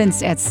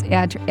happens at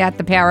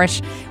the parish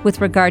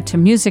with regard to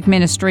music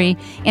ministry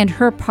and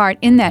her part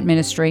in that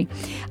ministry.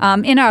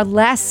 In our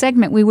last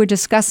segment, we were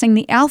discussing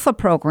the Alpha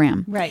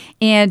program. Right.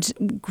 And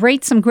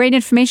some great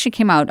information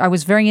came out. I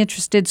was very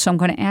interested, so I'm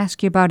going to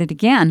ask you about it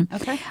again.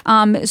 Okay.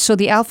 So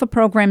the Alpha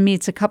program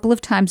meets a couple of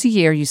times a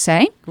year, you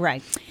say?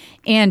 Right.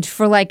 And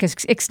for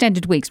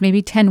extended weeks,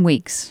 maybe 10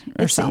 weeks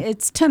or so.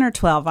 It's 10 or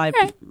 12. I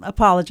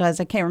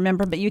apologize. I can't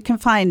remember, but you can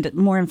find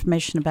more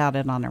information about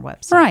it on our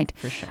website. Right.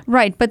 For sure.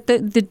 Right. But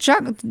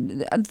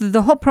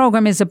the whole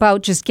program is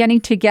about just getting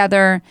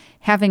together,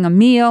 having a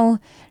meal,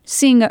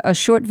 seeing a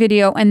short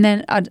video, and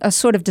then a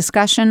sort of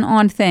discussion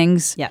on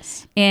things.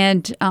 Yes.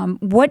 And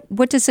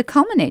what does it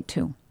culminate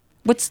to?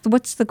 What's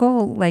the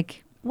goal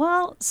like?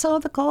 Well, so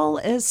the goal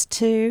is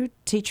to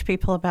teach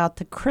people about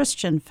the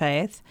Christian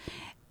faith.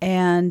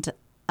 And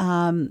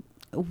the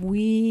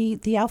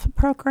Alpha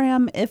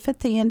program, if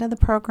at the end of the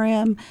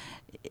program,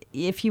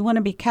 if you want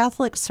to be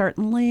Catholic,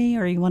 certainly,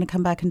 or you want to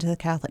come back into the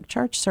Catholic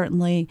Church,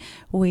 certainly,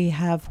 we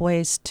have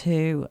ways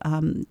to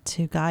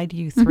guide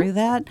you through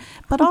that.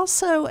 But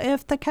also,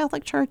 if the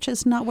Catholic Church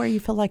is not where you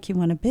feel like you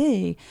want to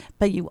be,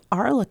 but you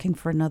are looking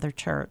for another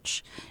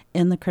church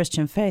in the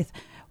Christian faith,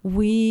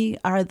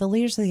 the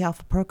leaders of the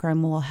Alpha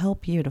program will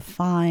help you to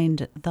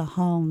find the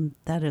home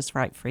that is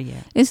right for you.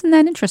 Isn't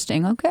that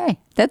interesting? Okay.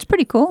 That's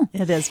pretty cool.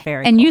 It is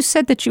very And cool. you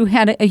said that you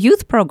had a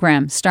youth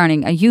program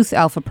starting, a Youth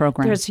Alpha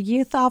program. There's a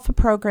Youth Alpha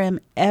program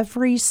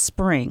every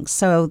spring.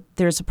 So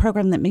there's a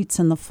program that meets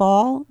in the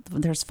fall.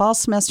 There's fall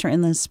semester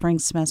and the spring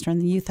semester,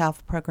 and the Youth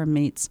Alpha program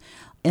meets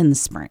in the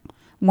spring.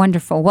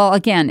 Wonderful. Well,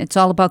 again, it's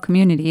all about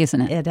community,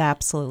 isn't it? It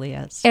absolutely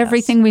is.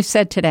 Everything we've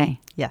said today.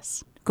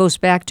 Yes. Goes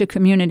back to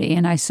community,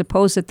 and I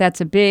suppose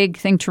that's a big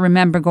thing to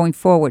remember going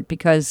forward,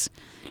 because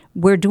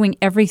we're doing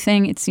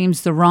everything, it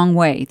seems, the wrong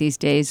way these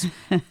days.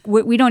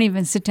 We don't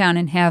even sit down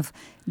and have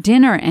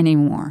dinner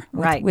anymore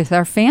with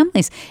our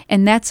families,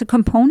 and that's a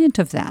component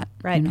of that.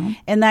 Right,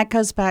 and that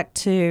goes back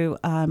to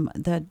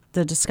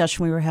the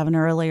discussion we were having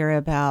earlier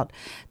about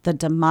the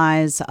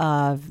demise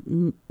of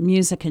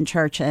music in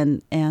church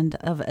and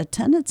of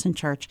attendance in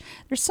church.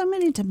 There's so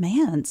many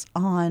demands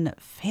on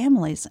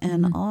families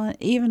and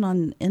even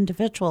on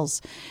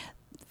individuals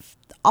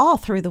all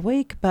through the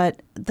week,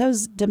 but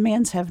those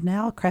demands have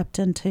now crept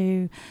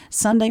into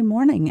Sunday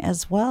morning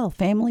as well.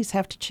 Families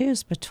have to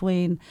choose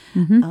between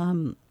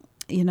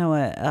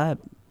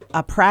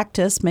a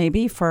practice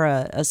maybe for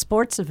a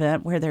sports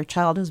event where their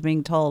child is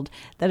being told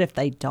that if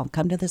they don't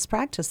come to this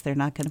practice, they're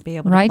not going to be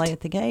able to play at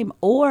the game,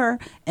 or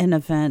an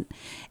event.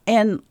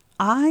 And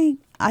I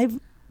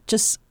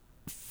just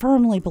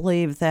firmly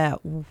believe that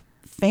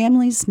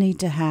families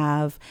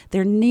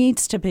there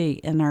needs to be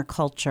in our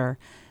culture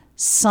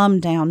some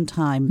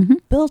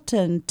downtime built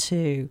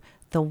into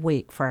the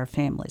week for our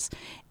families.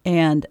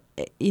 And,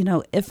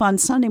 if on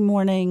Sunday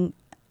morning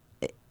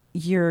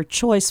your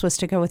choice was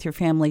to go with your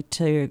family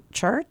to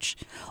church,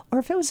 or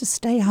if it was to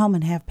stay home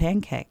and have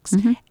pancakes,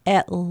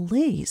 at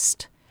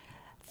least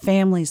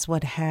families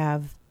would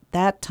have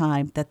that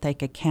time that they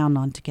could count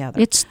on together.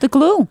 It's the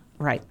glue.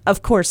 Right.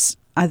 Of course,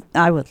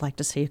 I would like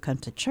to see you come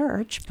to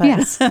church. But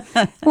Yes.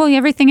 Well,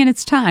 everything in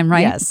its time,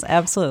 right? Yes,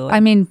 absolutely. I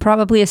mean,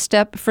 probably a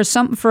step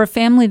for a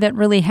family that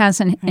really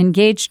hasn't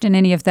engaged in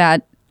any of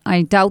that.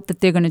 I doubt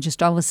that they're going to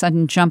just all of a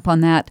sudden jump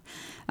on that,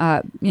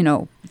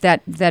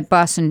 that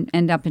bus and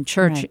end up in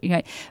church. Right.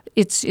 Yeah,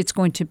 it's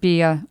going to be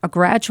a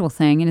gradual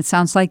thing, and it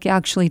sounds like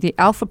actually the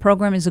Alpha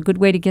program is a good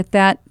way to get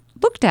that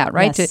looked at,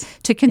 right? Yes.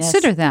 To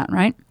consider Yes. that,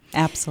 right?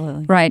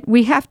 Absolutely. Right.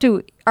 We have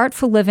to,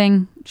 Artful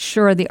Living,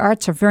 sure, the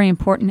arts are very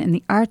important, and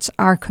the arts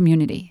are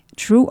community.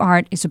 True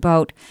art is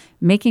about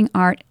making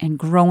art and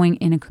growing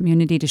in a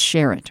community to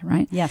share it,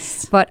 right?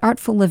 Yes. But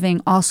Artful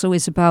Living also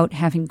is about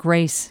having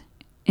grace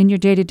in your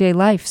day-to-day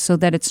life so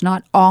that it's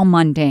not all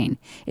mundane.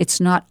 It's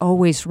not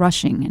always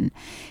rushing and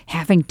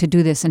having to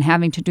do this and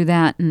having to do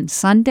that. And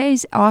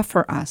Sundays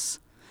offer us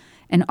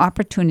an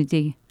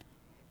opportunity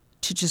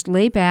to just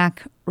lay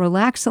back,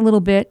 relax a little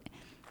bit,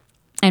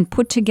 and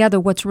put together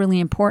what's really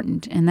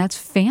important, and that's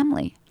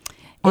family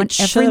on It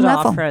every should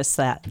level. offer us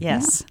that.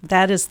 Yes.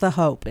 That is the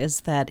hope,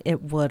 is that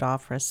it would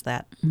offer us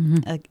that.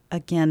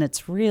 Again,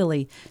 it's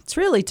really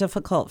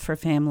difficult for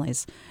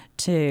families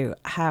to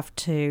have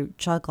to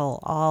juggle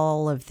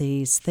all of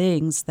these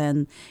things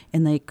and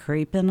they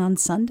creep in on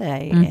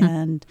Sunday.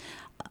 And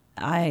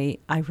I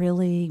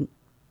really,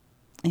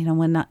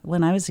 when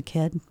I was a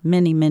kid,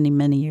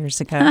 many years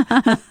ago,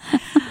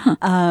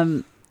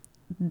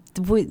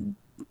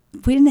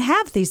 we didn't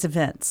have these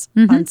events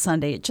on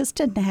Sunday. It just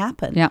didn't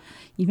happen. Yeah.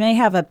 You may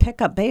have a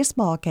pickup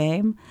baseball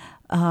game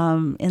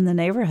in the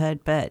neighborhood,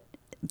 but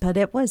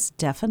it was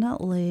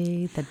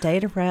definitely the day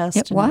to rest.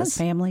 It and was.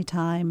 family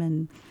time,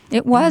 and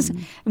It was.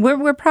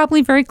 We're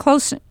probably very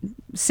close,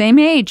 same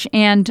age,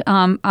 and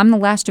I'm the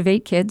last of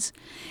 8 kids,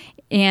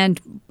 and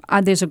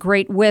there's a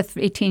great width,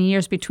 18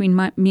 years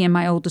between me and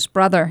my oldest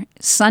brother.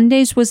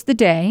 Sundays was the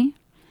day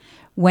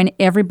when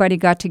everybody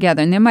got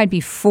together, and there might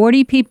be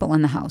 40 people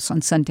in the house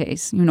on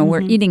Sundays.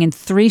 We're eating in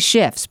 3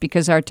 shifts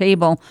because our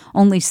table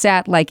only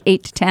sat like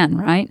 8 to 10,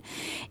 right?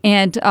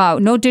 And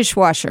no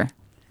dishwasher,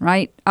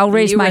 right? I'll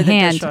raise You my were the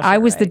hand. dishwasher, I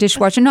was the right?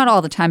 dishwasher, not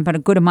all the time, but a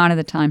good amount of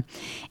the time.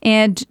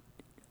 And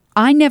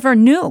I never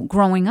knew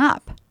growing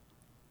up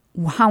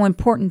how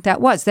important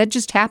that was. That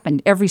just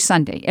happened every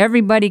Sunday.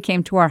 Everybody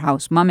came to our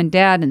house, mom and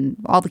dad and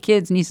all the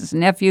kids, nieces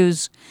and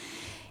nephews.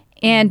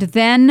 And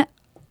then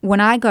when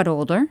I got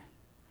older,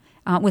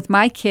 with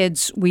my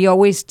kids, we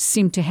always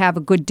seemed to have a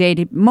good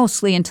day,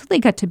 mostly until they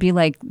got to be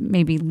like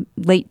maybe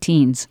late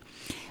teens,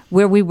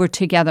 where we were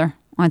together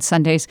on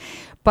Sundays.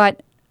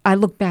 But I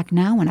look back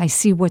now and I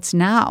see what's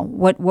now,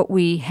 what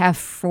we have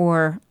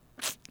for,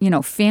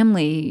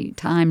 family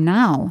time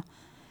now,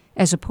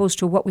 as opposed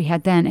to what we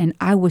had then. And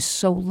I was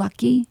so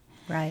lucky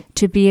right.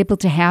 to be able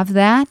to have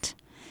that,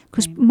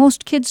 because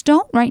most kids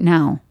don't right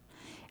now.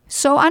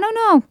 So I don't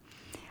know.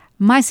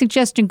 My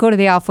suggestion, go to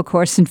the Alpha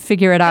course and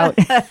figure it out.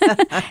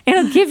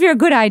 It'll give you a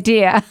good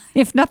idea,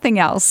 if nothing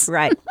else.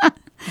 Right.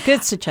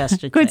 Good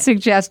suggestion. Good Jane.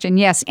 suggestion,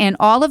 yes. And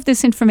all of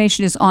this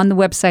information is on the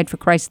website for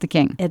Christ the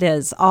King. It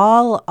is.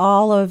 All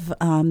of,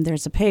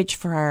 there's a page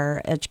for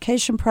our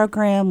education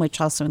program, which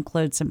also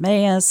includes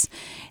Emmaus,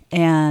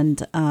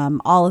 and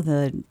all of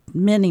the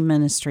many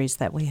ministries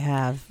that we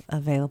have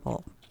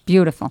available.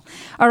 Beautiful.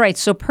 All right,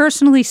 so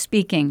personally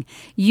speaking,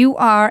 you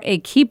are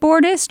a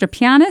keyboardist or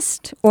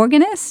pianist,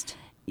 organist?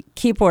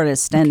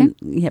 Keyboardist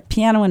and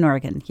piano and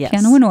organ, yes.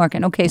 Piano and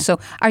organ. Okay, so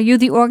are you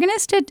the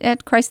organist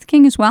at Christ the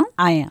King as well?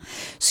 I am.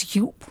 So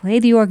you play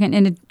the organ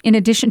in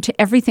addition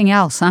to everything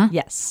else, huh?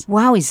 Yes.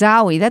 Wowie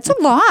zowie, that's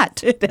a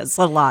lot. It is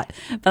a lot,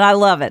 but I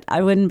love it.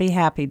 I wouldn't be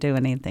happy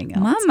doing anything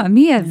else. Mamma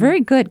mia,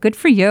 very good. Good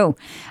for you.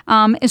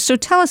 So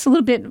tell us a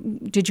little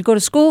bit, did you go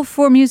to school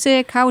for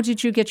music? How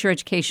did you get your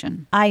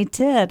education? I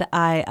did.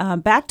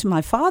 Back to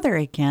my father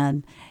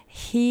again.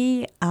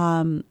 He...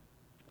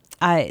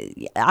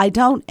 I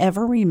don't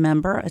ever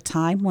remember a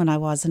time when I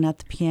wasn't at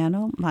the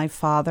piano. My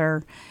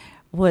father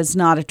was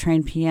not a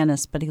trained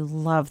pianist, but he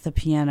loved the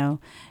piano.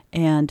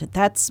 And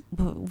that's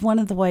one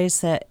of the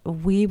ways that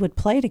we would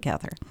play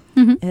together,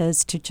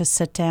 is to just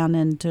sit down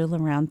and doodle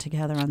around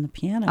together on the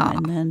piano. Oh.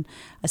 And then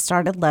I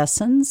started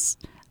lessons.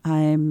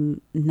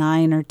 I'm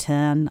 9 or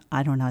 10.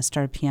 I don't know. I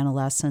started piano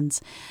lessons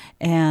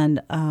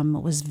and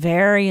was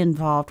very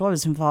involved. Well, I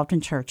was involved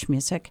in church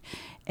music,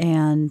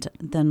 and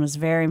then was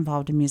very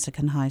involved in music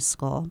in high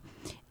school.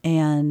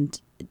 And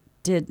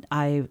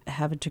I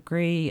have a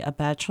degree, a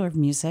Bachelor of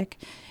Music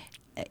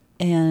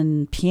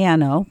in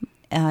piano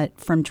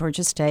from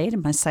Georgia State,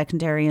 and my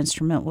secondary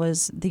instrument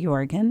was the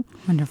organ.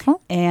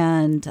 Wonderful.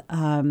 And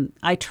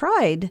I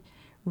tried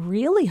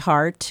really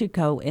hard to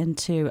go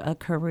into a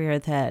career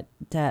that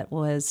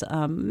was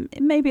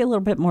maybe a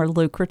little bit more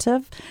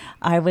lucrative.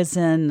 I was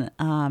in,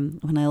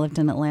 when I lived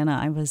in Atlanta,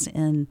 I was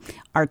in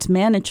arts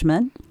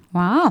management.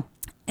 Wow.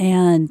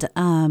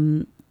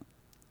 and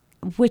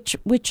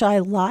which I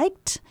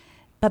liked,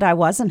 but I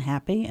wasn't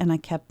happy, and I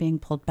kept being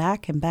pulled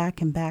back and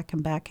back and back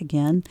and back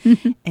again,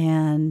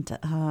 and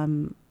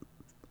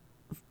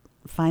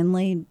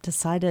finally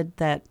decided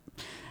that,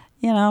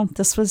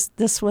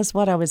 this was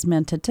what I was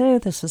meant to do.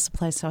 This was the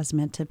place I was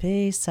meant to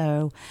be.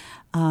 So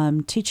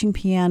teaching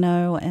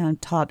piano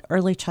and taught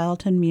early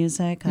childhood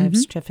music. I have a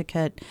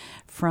certificate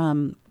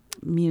from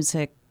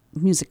Music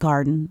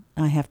Garden.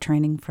 I have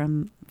training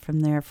from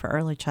there for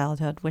early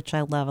childhood, which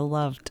I love. I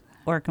loved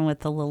working with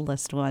the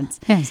littlest ones.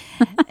 Yes.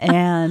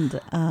 And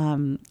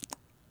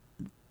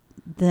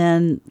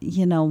then,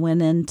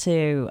 went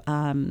into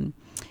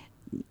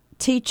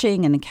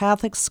teaching in a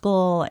Catholic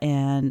school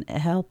and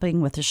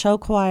helping with the show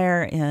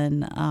choir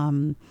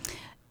in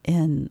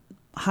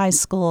high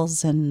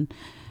schools, and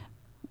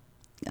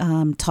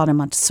taught in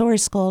Montessori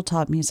school,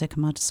 taught music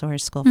in Montessori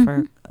school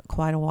for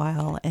quite a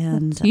while.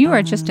 And you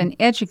are just an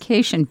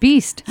education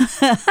beast.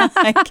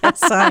 I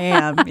guess I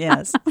am,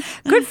 yes.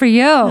 Good for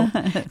you.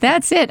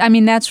 That's it. I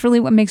mean, that's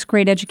really what makes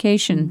great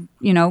education.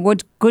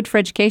 What's good for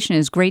education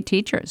is great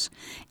teachers.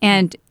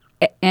 And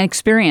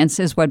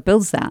experience is what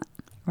builds that.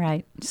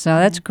 Right. So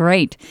that's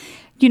great.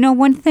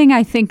 One thing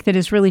I think that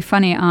is really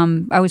funny,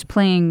 I was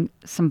playing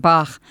some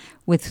Bach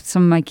with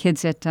some of my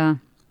kids at the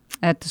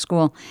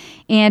school,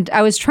 and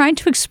I was trying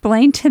to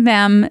explain to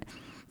them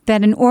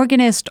that an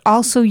organist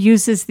also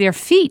uses their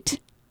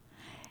feet.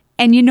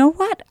 And you know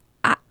what?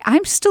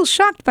 I'm still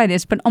shocked by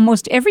this, but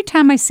almost every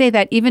time I say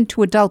that, even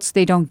to adults,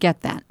 they don't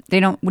get that. They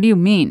don't, what do you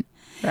mean?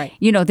 Right.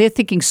 They're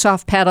thinking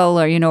soft pedal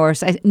or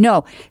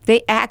no,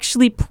 they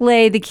actually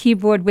play the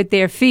keyboard with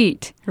their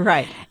feet.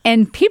 Right.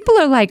 And people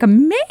are like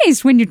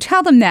amazed when you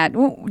tell them that.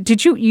 Well,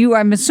 did you,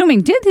 I'm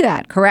assuming, did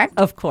that, correct?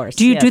 Of course.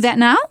 Do you do that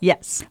now?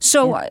 Yes.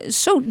 So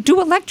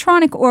do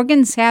electronic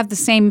organs have the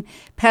same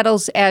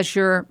pedals as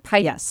your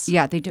pipe? Yes.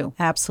 Yeah, they do.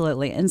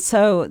 Absolutely. And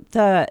so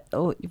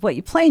what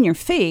you play in your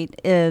feet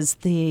is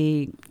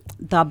the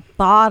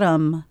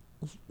bottom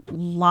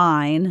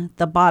line,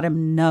 the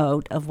bottom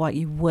note of what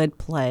you would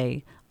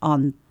play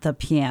on the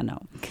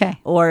piano. Okay.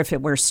 Or if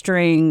it were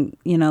string,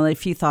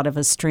 if you thought of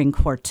a string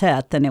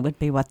quartet, then it would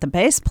be what the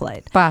bass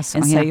played. Basso,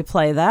 and so you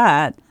play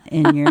that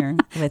in your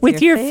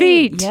with your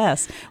feet.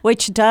 Yes,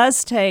 which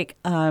does take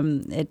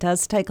it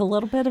does take a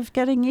little bit of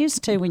getting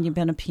used to when you've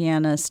been a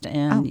pianist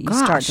and you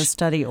start to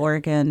study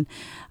organ.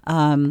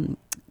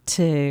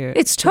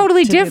 It's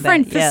totally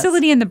different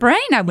facility in the brain,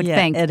 I would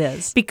think. It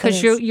is.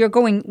 Because you're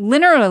going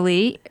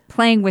linearly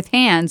playing with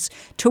hands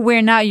to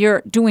where now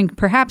you're doing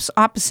perhaps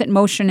opposite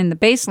motion in the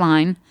bass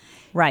line,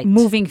 right?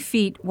 Moving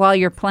feet while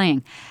you're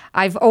playing.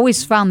 I've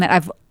always found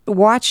that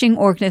watching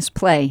organists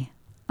play,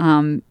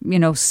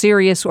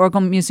 serious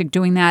organ music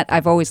doing that,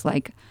 I've always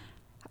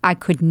I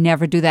could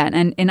never do that.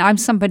 And I'm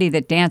somebody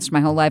that danced my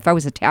whole life. I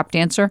was a tap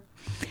dancer,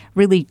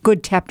 really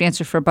good tap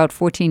dancer for about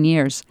 14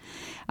 years.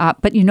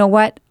 But you know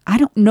what? I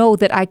don't know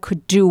that I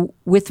could do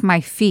with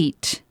my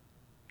feet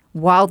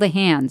while the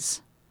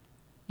hands,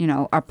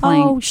 are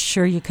playing. Oh,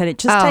 sure you could. It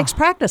just takes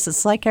practice.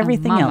 It's like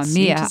everything else.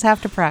 Mia. You just have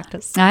to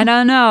practice. I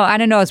don't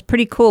know. It's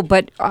pretty cool.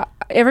 But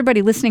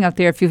everybody listening out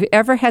there, if you've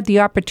ever had the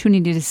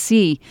opportunity to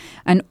see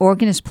an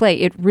organist play,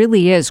 it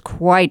really is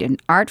quite an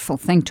artful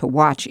thing to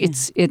watch.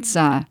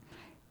 Yeah.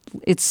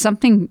 It's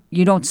something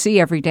you don't see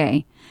every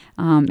day,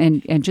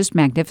 and just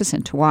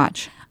magnificent to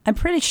watch. I'm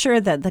pretty sure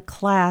that the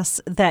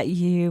class that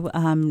you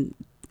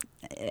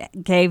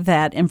gave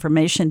that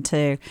information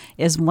to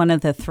is one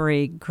of the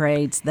 3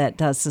 grades that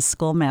does the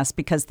school mass,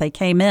 because they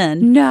came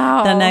in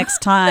the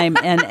next time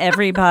and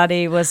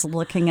everybody was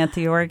looking at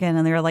the organ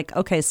and they were like,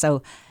 okay,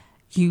 so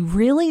you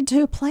really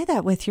do play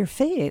that with your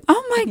feet.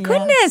 Oh, my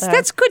goodness.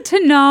 That's good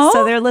to know.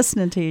 So they're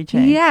listening to you,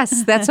 Jane.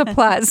 Yes, that's a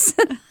plus.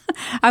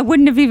 I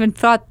wouldn't have even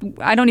thought,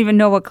 I don't even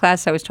know what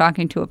class I was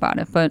talking to about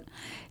it, but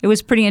it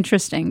was pretty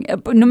interesting.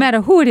 But no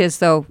matter who it is,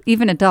 though,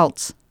 even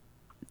adults,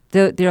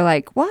 they're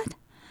like, what?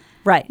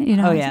 Right.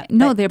 Oh, yeah.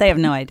 No, they have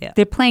no idea.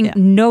 They're playing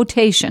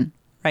notation.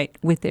 Right.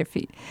 With their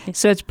feet.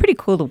 So it's pretty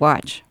cool to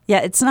watch. Yeah,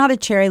 it's not a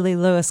Jerry Lee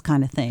Lewis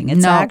kind of thing.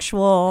 It's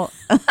actual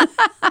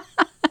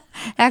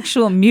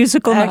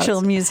musical notes.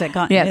 Actual music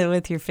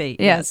with your feet.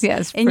 Yes.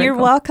 And you're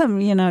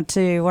welcome,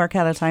 to work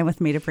out a time with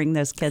me to bring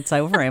those kids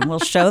over and we'll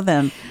show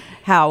them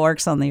how it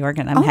works on the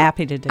organ. I'm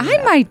happy to do that.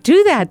 I might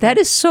do that. That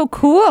is so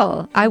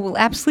cool. I will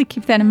absolutely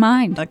keep that in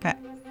mind. Okay.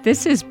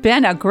 This has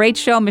been a great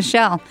show,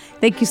 Michelle.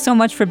 Thank you so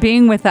much for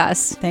being with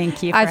us.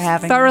 Thank you for having me.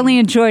 I've thoroughly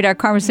enjoyed our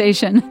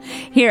conversation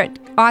here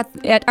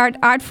at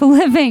Artful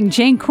Living.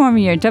 Jane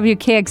Cormier,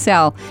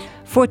 WKXL,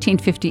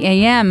 1450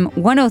 AM,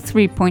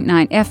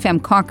 103.9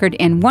 FM Concord,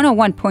 and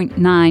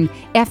 101.9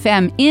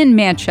 FM in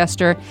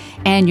Manchester.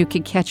 And you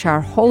can catch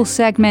our whole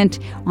segment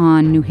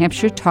on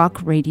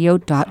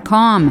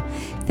NewHampshireTalkRadio.com.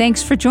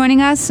 Thanks for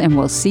joining us, and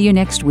we'll see you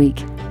next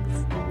week.